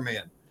was another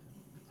man.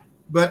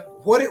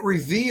 But what it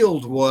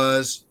revealed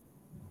was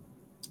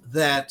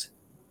that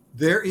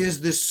there is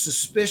this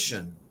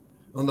suspicion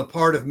on the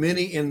part of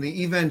many in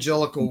the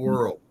evangelical mm-hmm.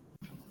 world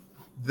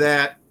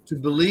that to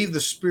believe the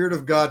Spirit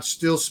of God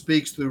still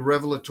speaks through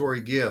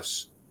revelatory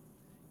gifts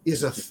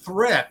is a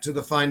threat to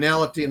the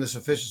finality and the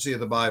sufficiency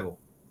of the Bible.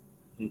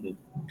 Mm-hmm.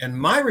 And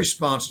my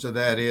response to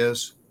that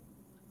is,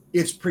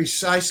 it's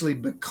precisely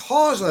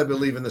because I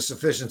believe in the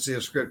sufficiency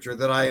of Scripture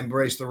that I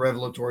embrace the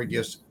revelatory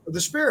gifts of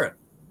the Spirit.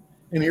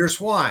 And here's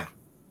why.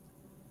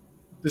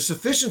 The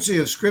sufficiency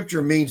of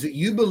Scripture means that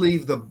you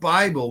believe the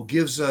Bible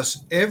gives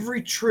us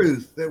every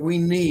truth that we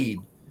need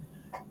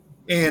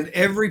and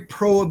every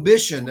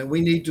prohibition that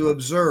we need to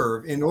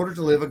observe in order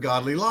to live a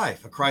godly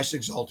life, a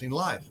Christ-exalting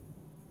life.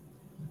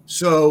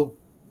 So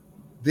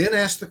then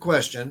ask the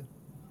question,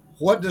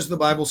 what does the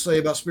Bible say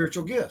about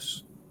spiritual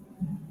gifts?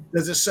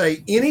 Does it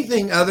say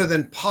anything other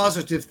than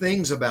positive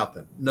things about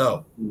them?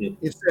 No.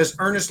 Mm-hmm. It says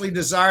earnestly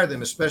desire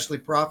them, especially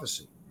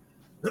prophecy.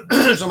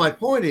 So my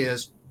point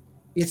is,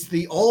 it's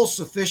the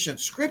all-sufficient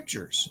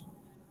Scriptures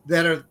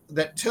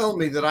that tell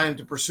me that I am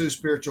to pursue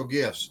spiritual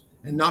gifts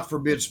and not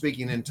forbid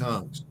speaking in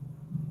tongues.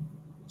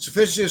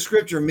 Sufficiency of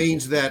Scripture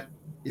means that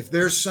if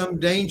there's some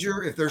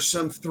danger, if there's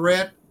some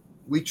threat,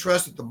 we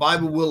trust that the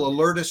Bible will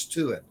alert us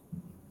to it.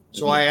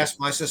 So I ask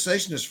my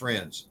cessationist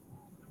friends,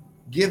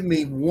 give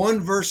me one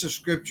verse of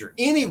Scripture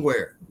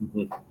anywhere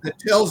that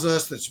tells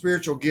us that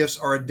spiritual gifts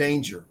are a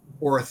danger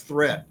or a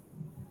threat.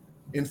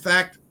 In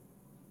fact,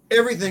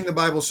 everything the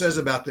Bible says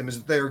about them is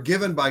that they are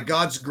given by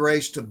God's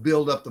grace to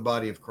build up the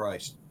body of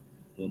Christ.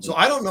 Mm-hmm. So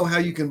I don't know how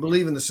you can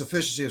believe in the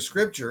sufficiency of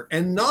Scripture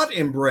and not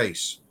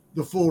embrace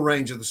the full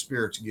range of the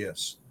Spirit's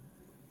gifts.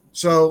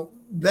 So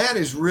that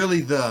is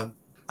really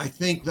I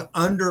think the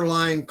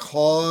underlying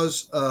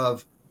cause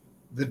of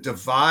the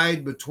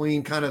divide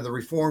between kind of the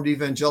Reformed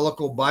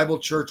evangelical Bible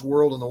church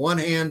world on the one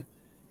hand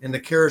and the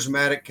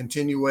charismatic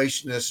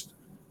continuationist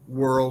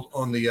world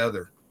on the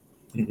other.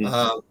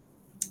 Mm-hmm.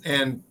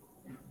 And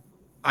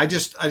I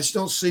just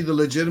don't see the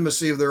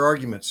legitimacy of their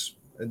arguments.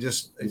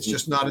 It's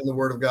just not in the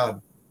Word of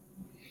God.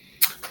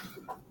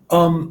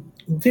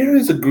 There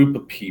is a group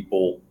of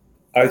people,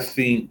 I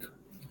think,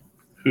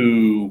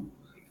 who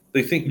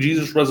they think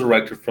Jesus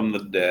resurrected from the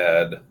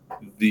dead.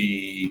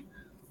 The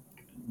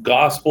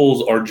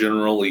Gospels are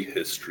generally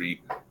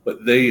history,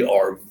 but they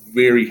are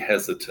very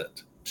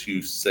hesitant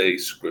to say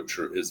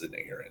Scripture is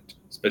inerrant,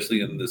 especially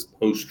in this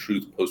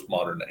post-truth,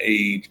 postmodern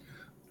age.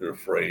 They're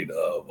afraid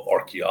of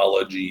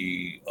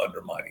archaeology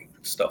undermining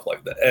stuff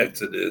like the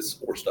Exodus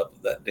or stuff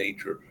of that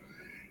nature.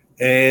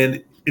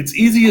 And it's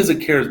easy as a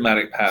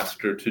charismatic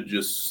pastor to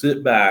just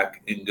sit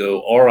back and go,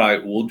 all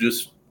right, we'll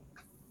just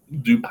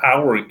do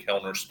power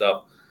encounter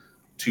stuff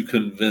to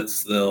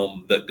convince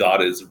them that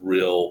God is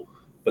real,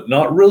 but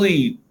not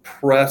really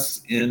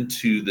press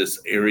into this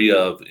area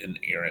of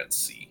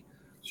inerrancy.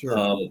 Sure.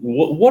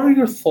 What are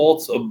your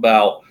thoughts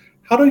about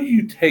how do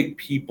you take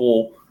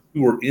people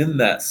who are in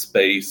that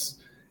space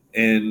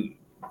and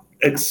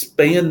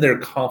expand their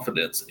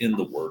confidence in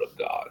the Word of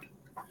God?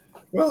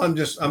 Well,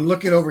 I'm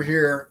looking over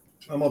here.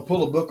 I'm going to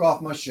pull a book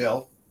off my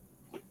shelf.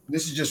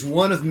 This is just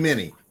one of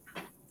many.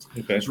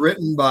 Okay. It's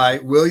written by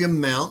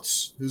William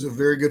Mounts, who's a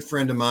very good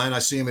friend of mine. I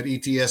see him at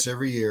ETS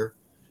every year.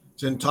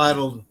 It's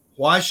entitled,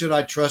 Why Should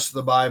I Trust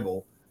the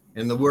Bible?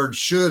 And the word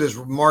should is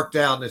marked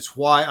out, and it's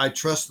Why I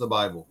Trust the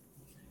Bible.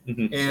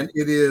 Mm-hmm. And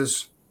it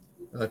is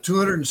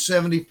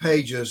 270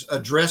 pages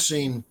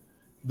addressing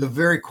the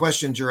very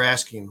questions you're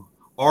asking.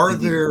 Are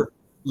mm-hmm. there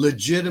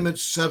legitimate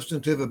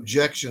substantive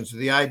objections to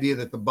the idea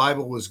that the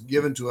Bible was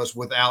given to us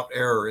without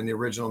error in the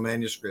original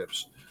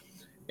manuscripts?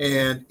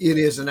 And it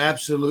is an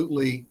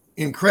absolutely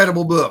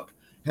incredible book.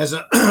 Has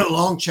a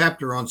long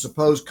chapter on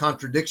supposed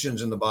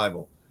contradictions in the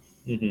Bible.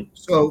 Mm-hmm.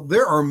 So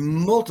there are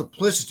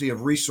multiplicity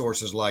of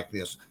resources like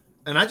this.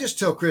 And I just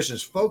tell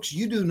Christians, folks,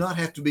 you do not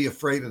have to be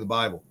afraid of the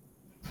Bible.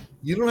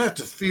 You don't have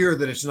to fear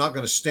that it's not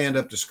going to stand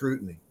up to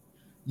scrutiny.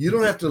 You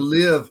don't have to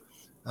live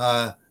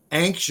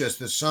anxious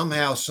that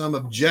somehow some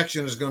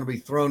objection is going to be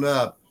thrown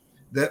up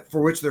that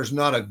for which there's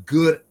not a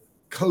good,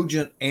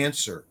 cogent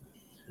answer.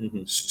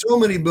 Mm-hmm. So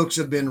many books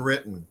have been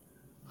written.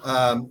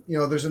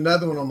 There's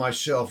another one on my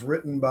shelf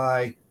written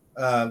by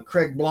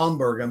Craig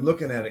Blomberg. I'm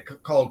looking at it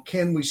called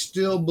 "Can We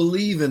Still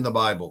Believe in the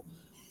Bible?"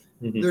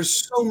 Mm-hmm.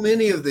 There's so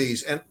many of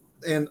these,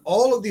 and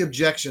all of the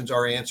objections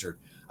are answered.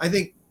 I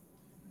think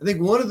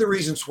one of the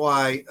reasons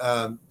why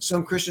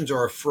some Christians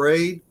are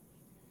afraid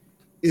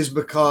is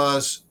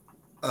because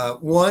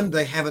one,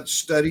 they haven't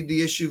studied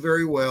the issue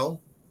very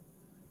well,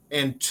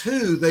 and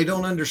two, they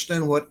don't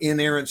understand what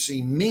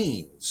inerrancy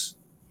means,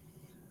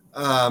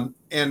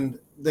 and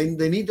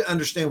they need to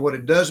understand what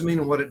it does mean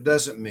and what it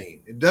doesn't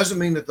mean. It doesn't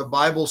mean that the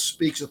Bible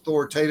speaks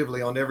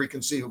authoritatively on every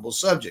conceivable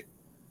subject.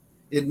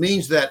 It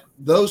means that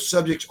those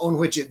subjects on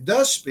which it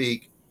does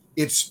speak,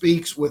 it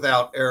speaks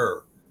without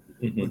error.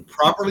 Mm-hmm. When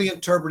properly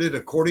interpreted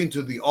according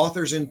to the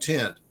author's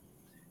intent,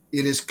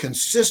 it is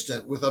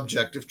consistent with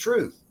objective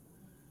truth.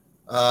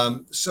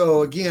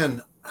 So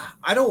again,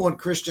 I don't want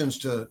Christians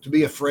to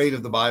be afraid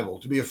of the Bible,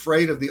 to be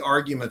afraid of the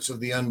arguments of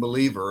the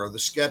unbeliever or the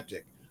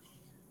skeptic.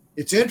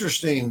 It's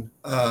interesting.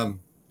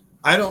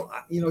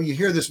 You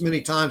hear this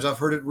many times. I've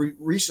heard it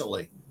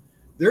recently.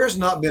 There has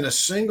not been a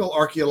single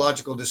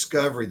archaeological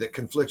discovery that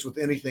conflicts with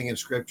anything in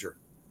Scripture.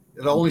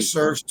 It only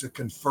serves to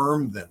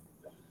confirm them.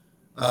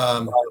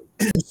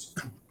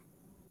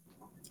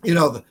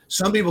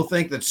 Some people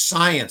think that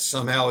science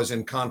somehow is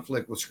in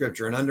conflict with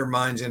Scripture and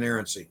undermines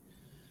inerrancy.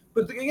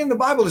 But again, the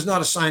Bible is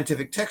not a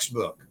scientific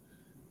textbook.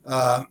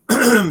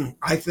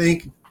 I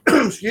think,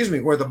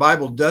 where the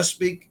Bible does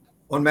speak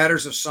on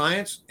matters of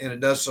science, and it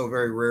does so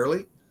very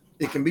rarely,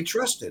 it can be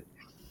trusted.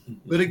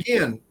 But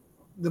again,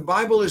 the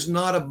Bible is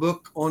not a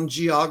book on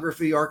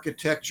geography,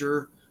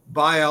 architecture,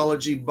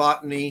 biology,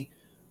 botany,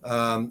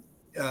 a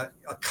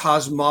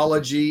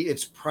cosmology.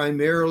 It's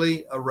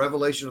primarily a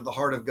revelation of the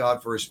heart of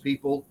God for his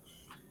people.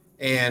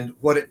 And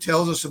what it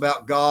tells us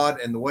about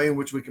God and the way in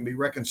which we can be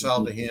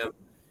reconciled to him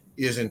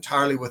is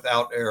entirely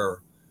without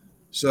error.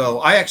 So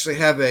I actually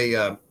have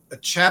a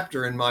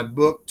chapter in my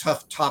book,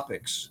 Tough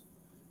Topics,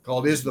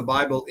 called Is the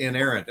Bible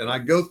Inerrant? And I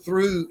go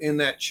through in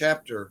that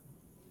chapter,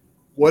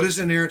 what does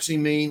inerrancy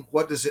mean?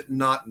 What does it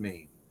not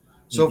mean?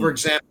 So for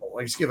example,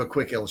 let's give a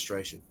quick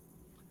illustration.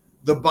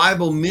 The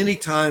Bible many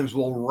times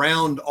will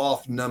round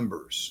off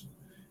numbers.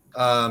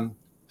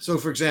 So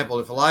for example,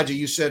 if Elijah,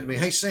 you said to me,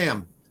 hey,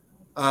 Sam,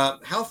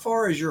 how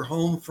far is your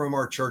home from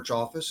our church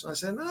office? And I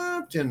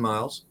said, 10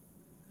 miles.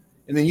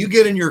 And then you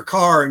get in your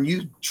car and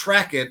you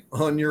track it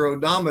on your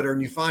odometer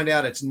and you find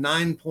out it's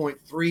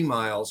 9.3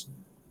 miles.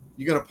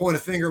 You're going to point a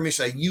finger at me and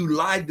say, you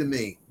lied to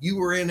me. You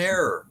were in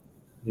error.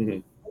 Mm-hmm.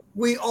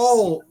 We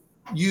all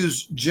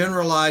use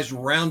generalized,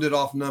 rounded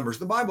off numbers.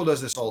 The Bible does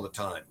this all the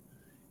time.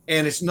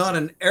 And it's not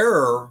an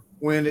error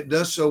when it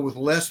does so with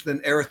less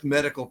than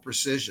arithmetical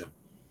precision.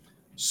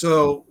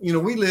 So,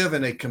 we live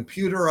in a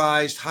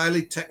computerized,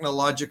 highly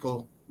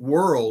technological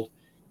world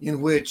in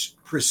which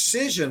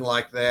precision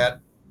like that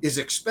is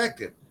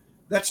expected.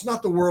 That's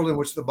not the world in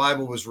which the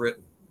Bible was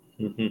written.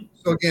 Mm-hmm.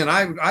 So again,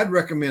 I'd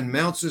recommend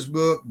Mounce's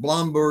book,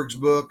 Blomberg's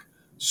book,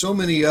 so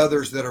many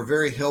others that are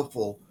very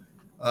helpful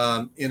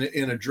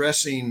in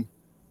addressing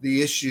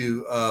the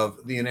issue of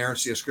the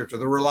inerrancy of Scripture,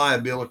 the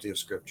reliability of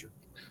Scripture.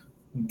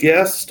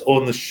 Guests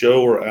on the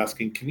show are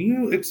asking, can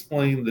you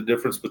explain the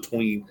difference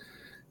between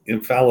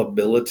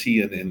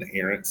infallibility and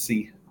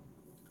inerrancy?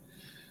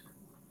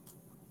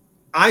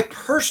 I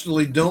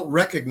personally don't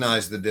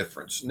recognize the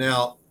difference.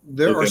 Now,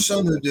 there are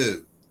some who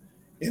do.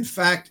 In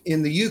fact,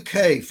 in the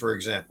UK, for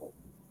example,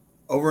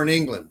 over in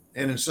England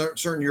and in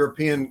certain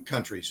European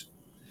countries,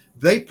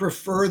 they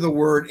prefer the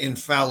word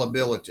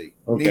infallibility,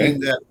 meaning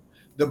that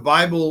the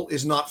Bible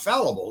is not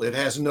fallible. It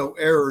has no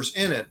errors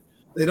in it.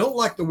 They don't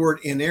like the word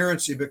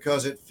inerrancy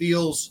because it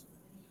feels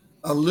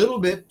a little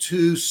bit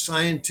too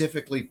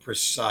scientifically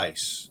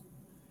precise.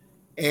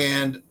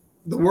 And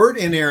the word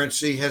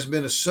inerrancy has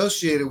been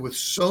associated with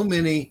so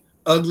many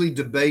ugly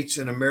debates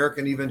in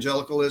American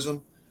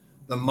evangelicalism,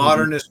 the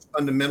modernist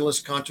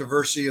fundamentalist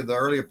controversy of the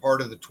earlier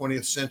part of the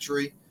 20th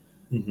century.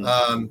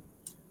 Mm-hmm.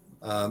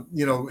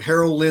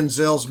 Harold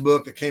Lindsell's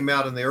book that came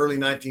out in the early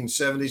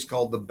 1970s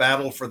called The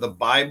Battle for the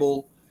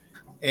Bible.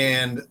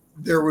 And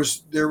there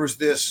was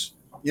this,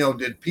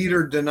 did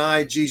Peter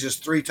deny Jesus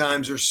 3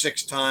 times or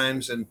 6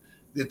 times? And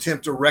the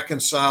attempt to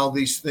reconcile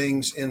these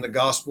things in the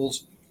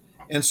Gospels.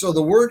 And so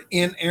the word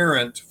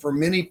inerrant for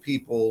many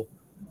people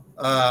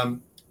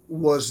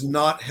was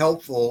not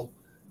helpful.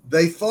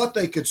 They thought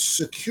they could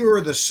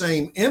secure the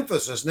same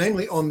emphasis,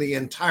 namely on the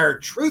entire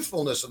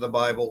truthfulness of the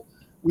Bible,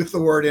 with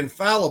the word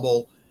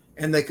infallible,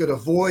 and they could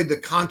avoid the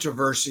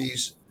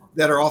controversies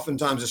that are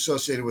oftentimes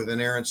associated with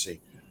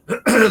inerrancy.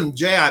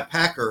 J.I.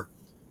 Packer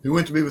who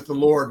went to be with the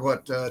Lord,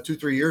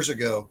 2-3 years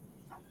ago,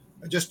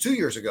 just 2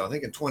 years ago, I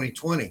think in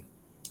 2020.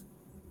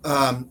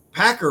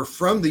 Packer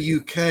from the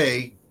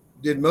UK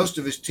did most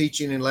of his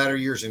teaching in latter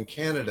years in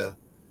Canada,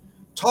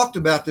 talked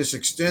about this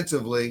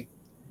extensively,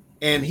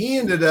 and he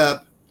ended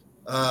up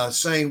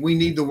saying we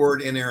need the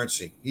word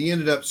inerrancy. He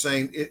ended up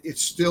saying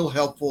it's still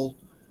helpful,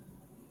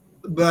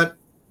 but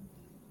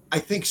I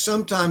think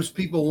sometimes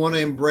people want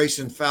to embrace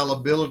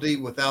infallibility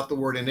without the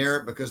word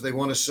inerrant because they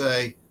want to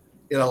say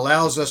it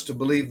allows us to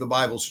believe the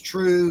Bible's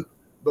true,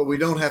 but we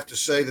don't have to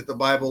say that the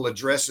Bible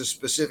addresses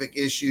specific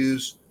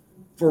issues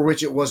for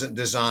which it wasn't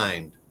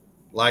designed,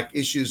 like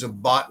issues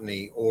of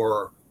botany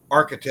or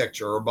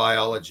architecture or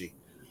biology.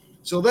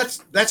 So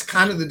that's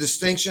kind of the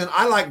distinction.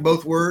 I like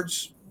both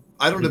words.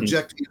 I don't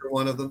object to either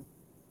one of them.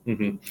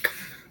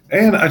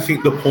 And I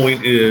think the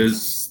point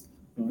is,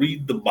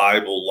 read the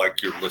Bible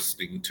like you're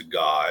listening to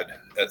God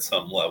at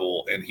some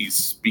level, and he's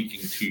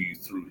speaking to you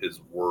through his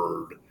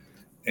word,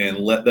 and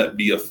let that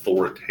be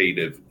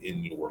authoritative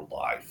in your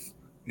life,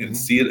 and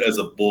see it as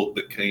a book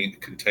that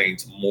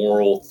contains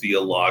moral,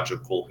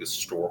 theological,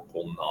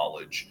 historical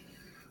knowledge.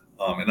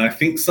 And I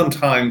think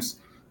sometimes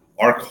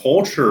our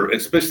culture,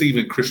 especially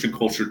even Christian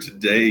culture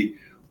today,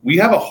 we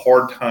have a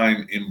hard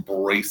time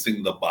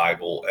embracing the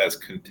Bible as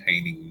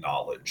containing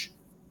knowledge.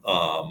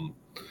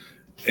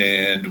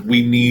 And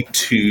we need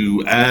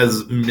to,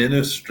 as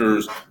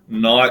ministers,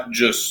 not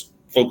just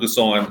focus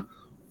on,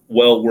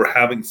 well, we're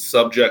having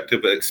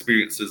subjective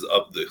experiences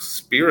of the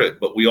Spirit,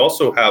 but we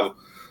also have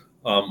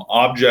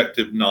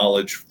objective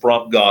knowledge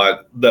from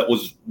God that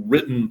was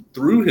written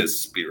through his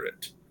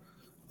Spirit.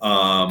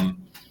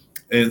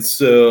 And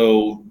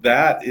so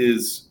that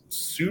is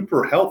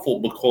super helpful,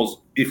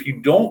 because if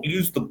you don't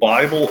use the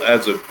Bible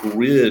as a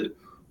grid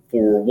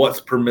for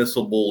what's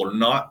permissible or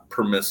not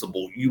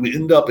permissible, you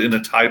end up in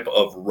a type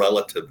of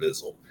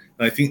relativism.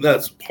 And I think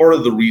that's part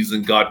of the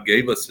reason God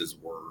gave us his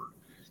word,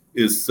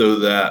 is so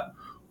that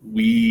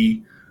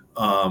we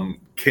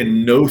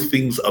can know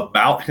things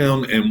about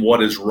him and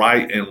what is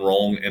right and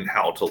wrong and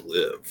how to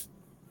live.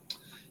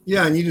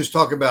 Yeah, and you just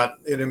talk about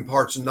it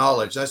imparts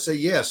knowledge. I say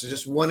yes.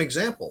 Just one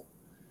example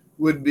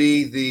would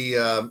be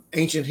the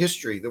ancient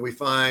history that we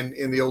find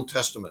in the Old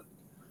Testament.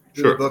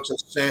 Sure. The books of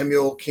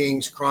Samuel,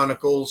 Kings,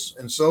 Chronicles,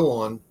 and so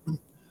on,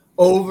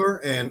 over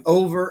and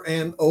over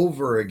and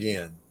over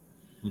again.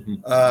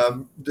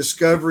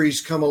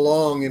 Discoveries come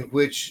along in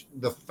which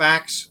the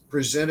facts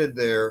presented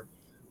there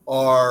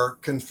are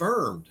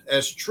confirmed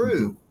as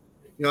true.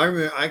 You know, I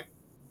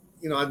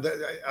remember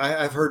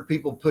I've heard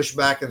people push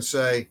back and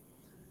say,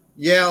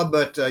 yeah,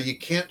 but you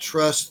can't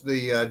trust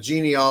the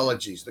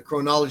genealogies. The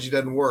chronology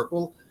doesn't work.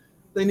 Well,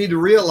 they need to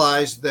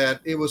realize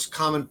that it was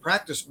common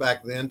practice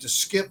back then to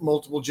skip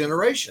multiple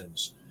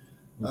generations.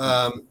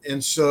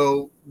 And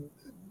so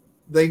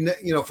they,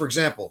 for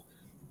example,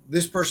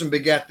 this person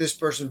begat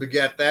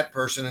that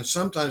person, and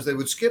sometimes they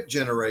would skip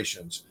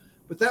generations.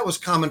 But that was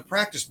common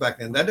practice back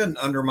then. That doesn't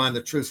undermine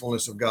the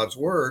truthfulness of God's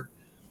word.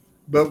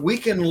 But we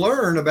can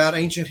learn about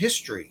ancient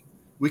history.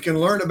 We can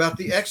learn about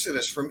the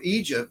Exodus from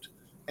Egypt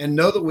and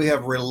know that we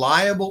have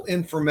reliable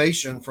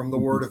information from the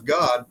word of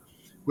God,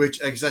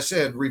 which, as I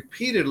said,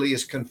 repeatedly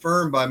is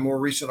confirmed by more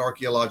recent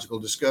archaeological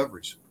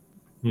discoveries.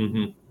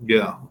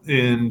 Yeah.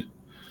 And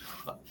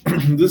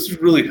this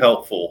is really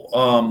helpful.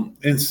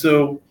 And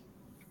so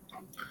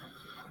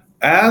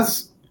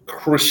as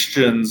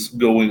Christians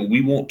going,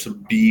 we want to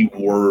be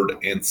word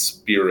and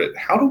spirit.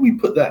 How do we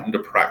put that into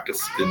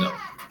practice in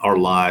our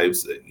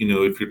lives? You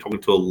know, if you're talking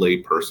to a lay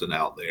person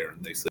out there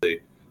and they say,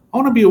 I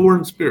want to be a word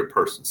and spirit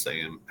person,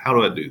 saying, how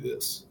do I do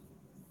this?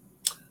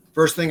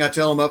 First thing I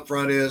tell them up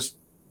front is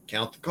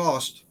count the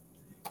cost.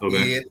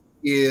 Okay. It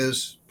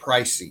is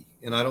pricey.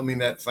 And I don't mean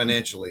that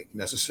financially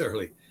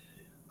necessarily.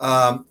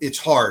 It's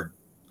hard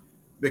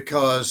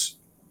because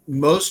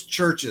most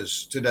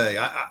churches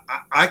today,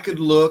 I could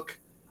look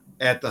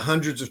at the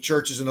hundreds of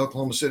churches in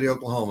Oklahoma City,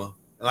 Oklahoma,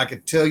 and I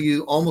could tell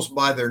you almost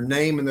by their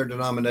name and their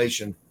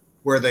denomination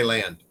where they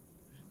land.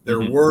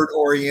 They're word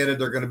oriented.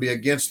 They're going to be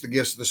against the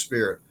gifts of the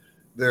Spirit.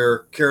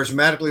 They're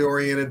charismatically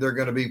oriented. They're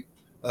going to be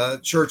a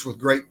church with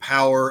great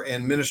power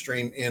and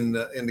ministering in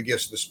the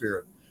gifts of the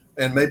Spirit,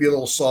 and maybe a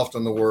little soft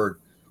on the word.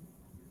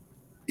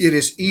 It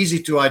is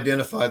easy to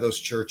identify those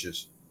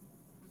churches.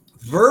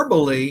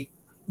 Verbally,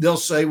 they'll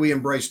say we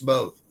embrace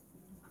both.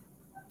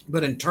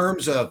 But in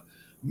terms of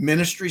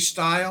ministry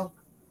style,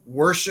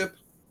 worship,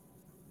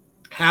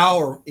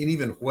 how and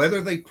even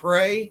whether they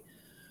pray,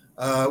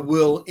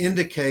 will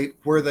indicate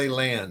where they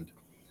land.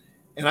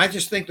 And I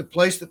just think the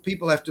place that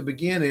people have to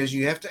begin is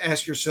you have to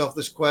ask yourself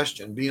this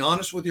question. Be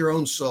honest with your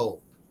own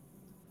soul.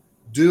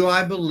 Do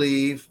I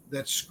believe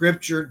that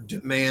Scripture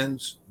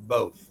demands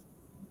both?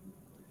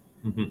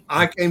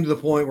 I came to the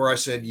point where I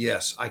said,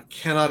 yes, I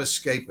cannot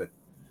escape it.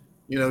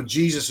 You know,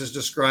 Jesus is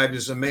described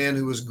as a man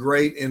who was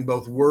great in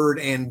both word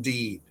and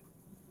deed.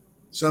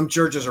 Some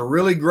churches are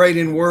really great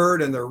in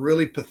word and they're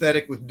really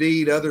pathetic with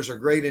deed. Others are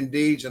great in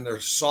deeds and they're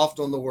soft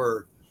on the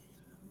word.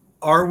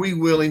 Are we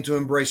willing to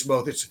embrace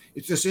both? It's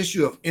this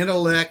issue of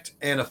intellect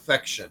and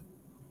affection.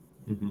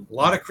 Mm-hmm. A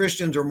lot of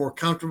Christians are more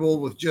comfortable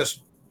with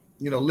just,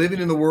 living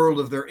in the world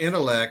of their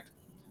intellect,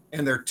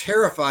 and they're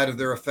terrified of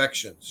their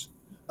affections.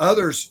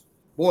 Others,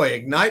 boy,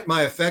 ignite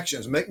my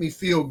affections, make me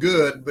feel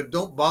good, but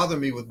don't bother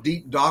me with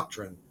deep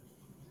doctrine.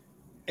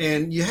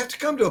 And you have to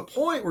come to a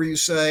point where you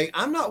say,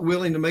 I'm not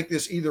willing to make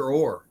this either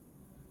or,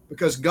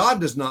 because God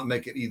does not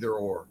make it either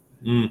or.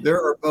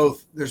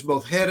 There's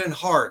both head and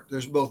heart.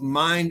 There's both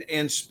mind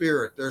and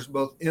spirit. There's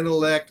both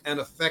intellect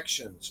and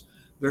affections.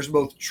 There's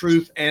both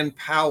truth and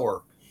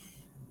power.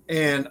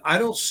 And I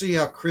don't see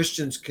how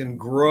Christians can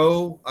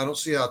grow. I don't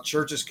see how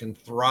churches can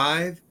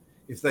thrive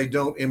if they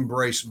don't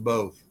embrace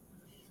both.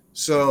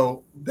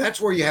 So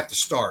that's where you have to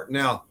start.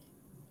 Now,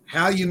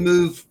 how you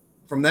move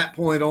from that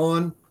point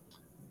on,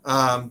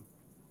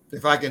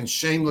 if I can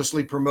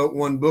shamelessly promote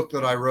one book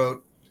that I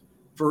wrote,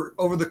 for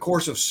over the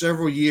course of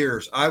several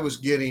years, I was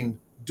getting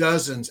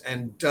dozens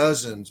and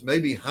dozens,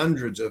 maybe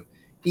hundreds of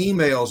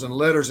emails and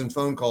letters and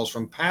phone calls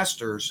from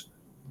pastors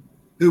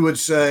who would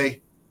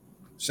say,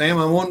 Sam,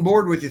 I'm on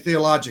board with you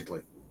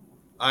theologically.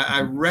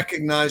 I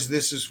recognize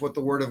this is what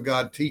the Word of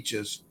God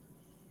teaches,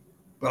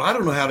 but I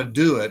don't know how to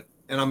do it.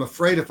 And I'm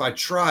afraid if I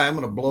try, I'm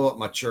going to blow up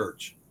my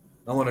church.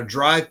 I want to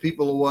drive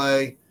people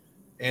away,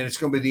 and it's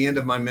going to be the end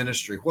of my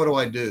ministry. What do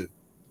I do?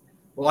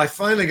 Well, I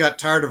finally got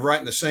tired of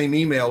writing the same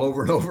email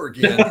over and over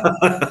again.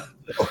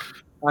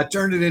 I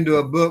turned it into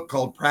a book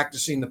called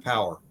Practicing the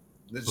Power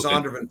that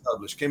Zondervan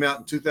published. Came out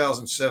in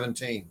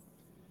 2017.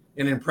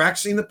 And in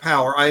Practicing the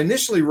Power, I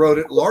initially wrote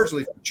it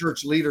largely for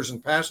church leaders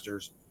and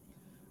pastors,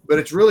 but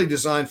it's really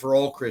designed for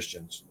all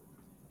Christians.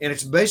 And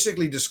it's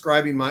basically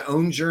describing my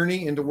own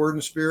journey into Word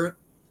and Spirit.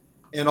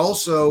 And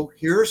also,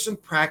 here are some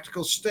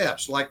practical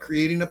steps, like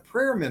creating a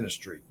prayer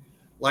ministry,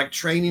 like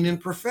training in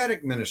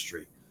prophetic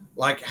ministry,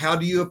 like how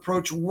do you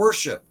approach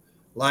worship,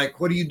 like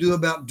what do you do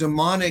about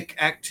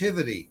demonic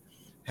activity,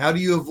 how do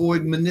you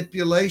avoid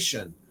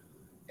manipulation.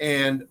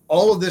 And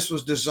all of this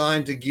was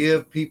designed to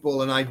give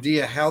people an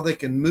idea how they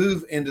can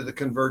move into the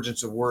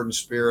convergence of Word and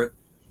Spirit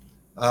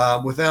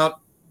without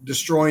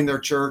destroying their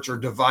church or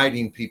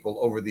dividing people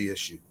over the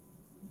issue.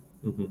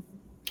 Mm-hmm.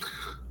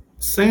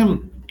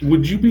 Sam,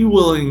 would you be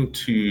willing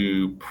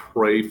to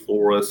pray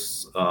for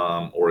us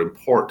or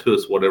impart to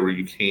us whatever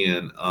you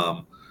can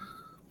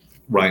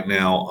right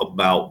now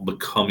about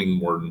becoming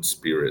Word and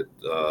Spirit?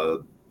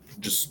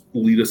 Just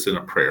lead us in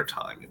a prayer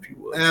time, if you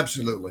would.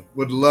 Absolutely.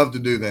 Would love to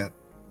do that.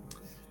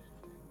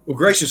 Well,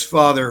 gracious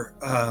Father,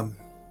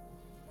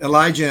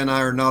 Elijah and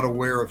I are not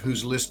aware of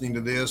who's listening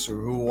to this or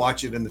who will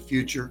watch it in the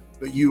future,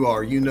 but you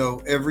are. You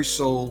know every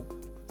soul,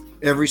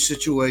 every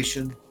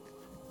situation.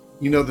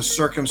 You know the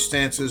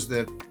circumstances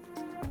that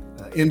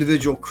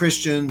individual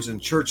Christians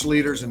and church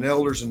leaders and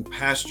elders and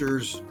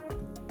pastors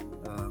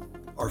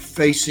are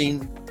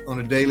facing on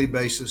a daily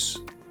basis.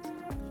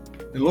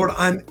 And Lord,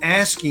 I'm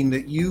asking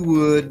that you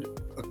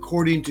would,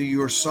 according to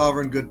your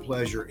sovereign good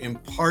pleasure,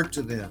 impart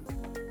to them,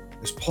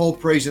 as Paul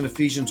prays in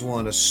Ephesians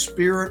 1, a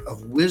spirit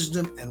of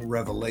wisdom and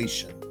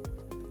revelation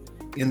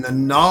in the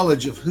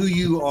knowledge of who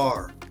you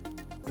are,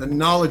 the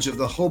knowledge of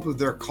the hope of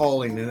their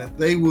calling, and that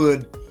they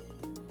would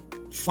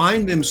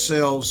find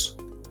themselves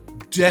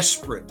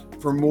desperate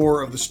for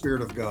more of the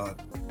Spirit of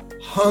God,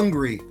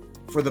 hungry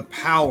for the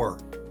power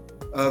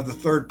of the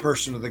third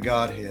person of the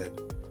Godhead.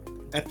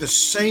 At the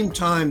same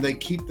time, they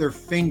keep their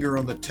finger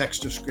on the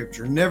text of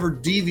Scripture, never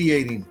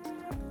deviating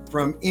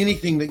from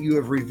anything that you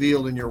have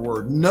revealed in your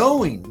word,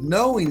 knowing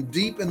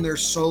deep in their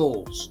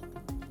souls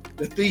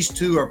that these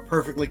two are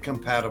perfectly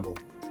compatible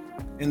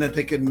and that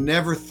they could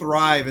never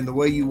thrive in the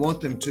way you want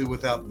them to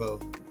without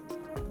both.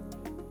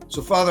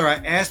 So, Father, I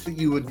ask that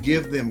you would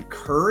give them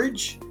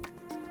courage,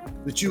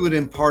 that you would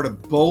impart a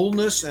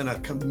boldness and a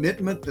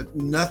commitment that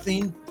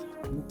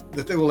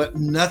they will let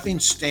nothing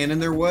stand in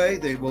their way.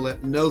 They will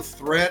let no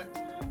threat,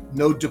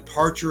 no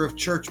departure of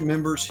church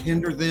members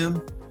hinder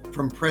them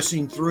from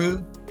pressing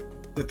through,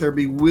 that they'll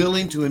be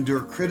willing to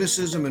endure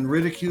criticism and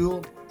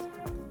ridicule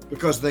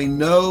because they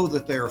know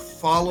that they are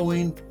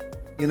following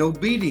in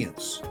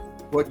obedience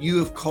what you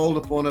have called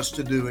upon us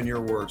to do in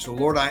your word. So,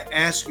 Lord, I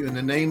ask you in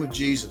the name of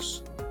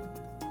Jesus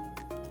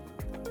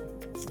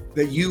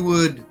that you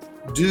would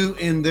do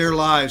in their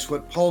lives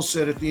what Paul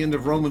said at the end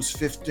of Romans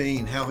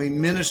 15, how he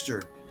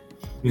ministered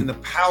in the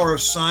power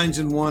of signs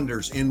and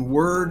wonders, in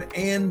word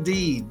and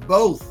deed,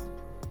 both.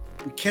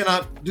 We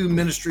cannot do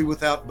ministry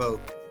without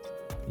both.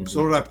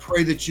 So, Lord, I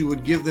pray that you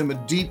would give them a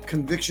deep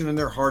conviction in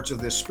their hearts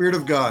of this. Spirit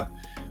of God,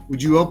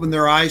 would you open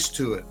their eyes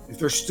to it if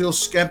they're still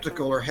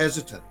skeptical or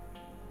hesitant,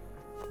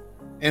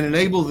 and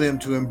enable them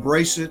to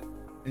embrace it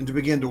and to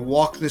begin to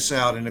walk this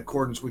out in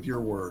accordance with your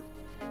word.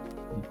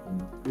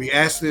 We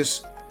ask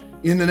this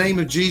in the name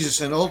of Jesus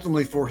and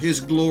ultimately for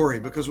his glory,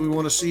 because we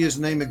want to see his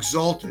name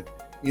exalted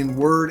in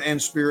Word and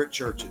Spirit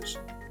churches.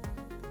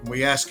 And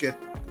we ask it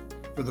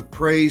for the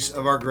praise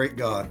of our great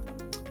God.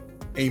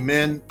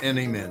 Amen and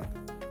amen.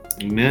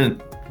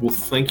 Amen. Well,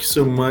 thank you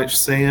so much,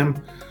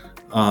 Sam.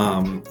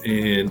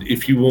 And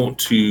if you want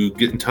to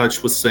get in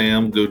touch with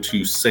Sam, go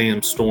to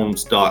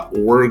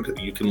samstorms.org.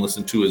 You can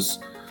listen to his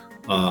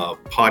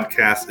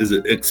podcast. Is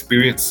it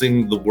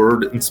Experiencing the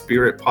Word and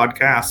Spirit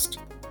podcast?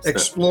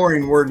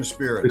 Exploring Word and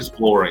Spirit.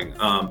 Exploring.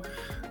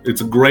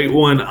 It's a great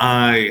one.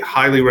 I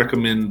highly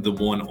recommend the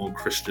one on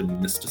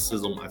Christian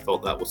mysticism. I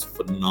thought that was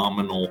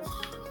phenomenal.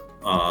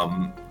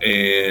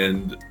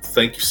 And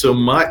thank you so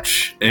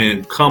much.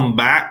 And come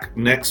back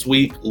next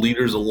week,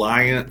 Leaders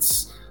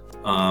Alliance,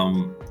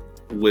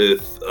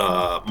 with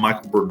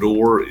Michael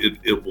Burdor.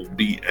 It will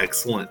be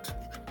excellent.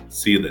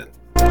 See you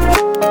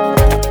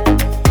then.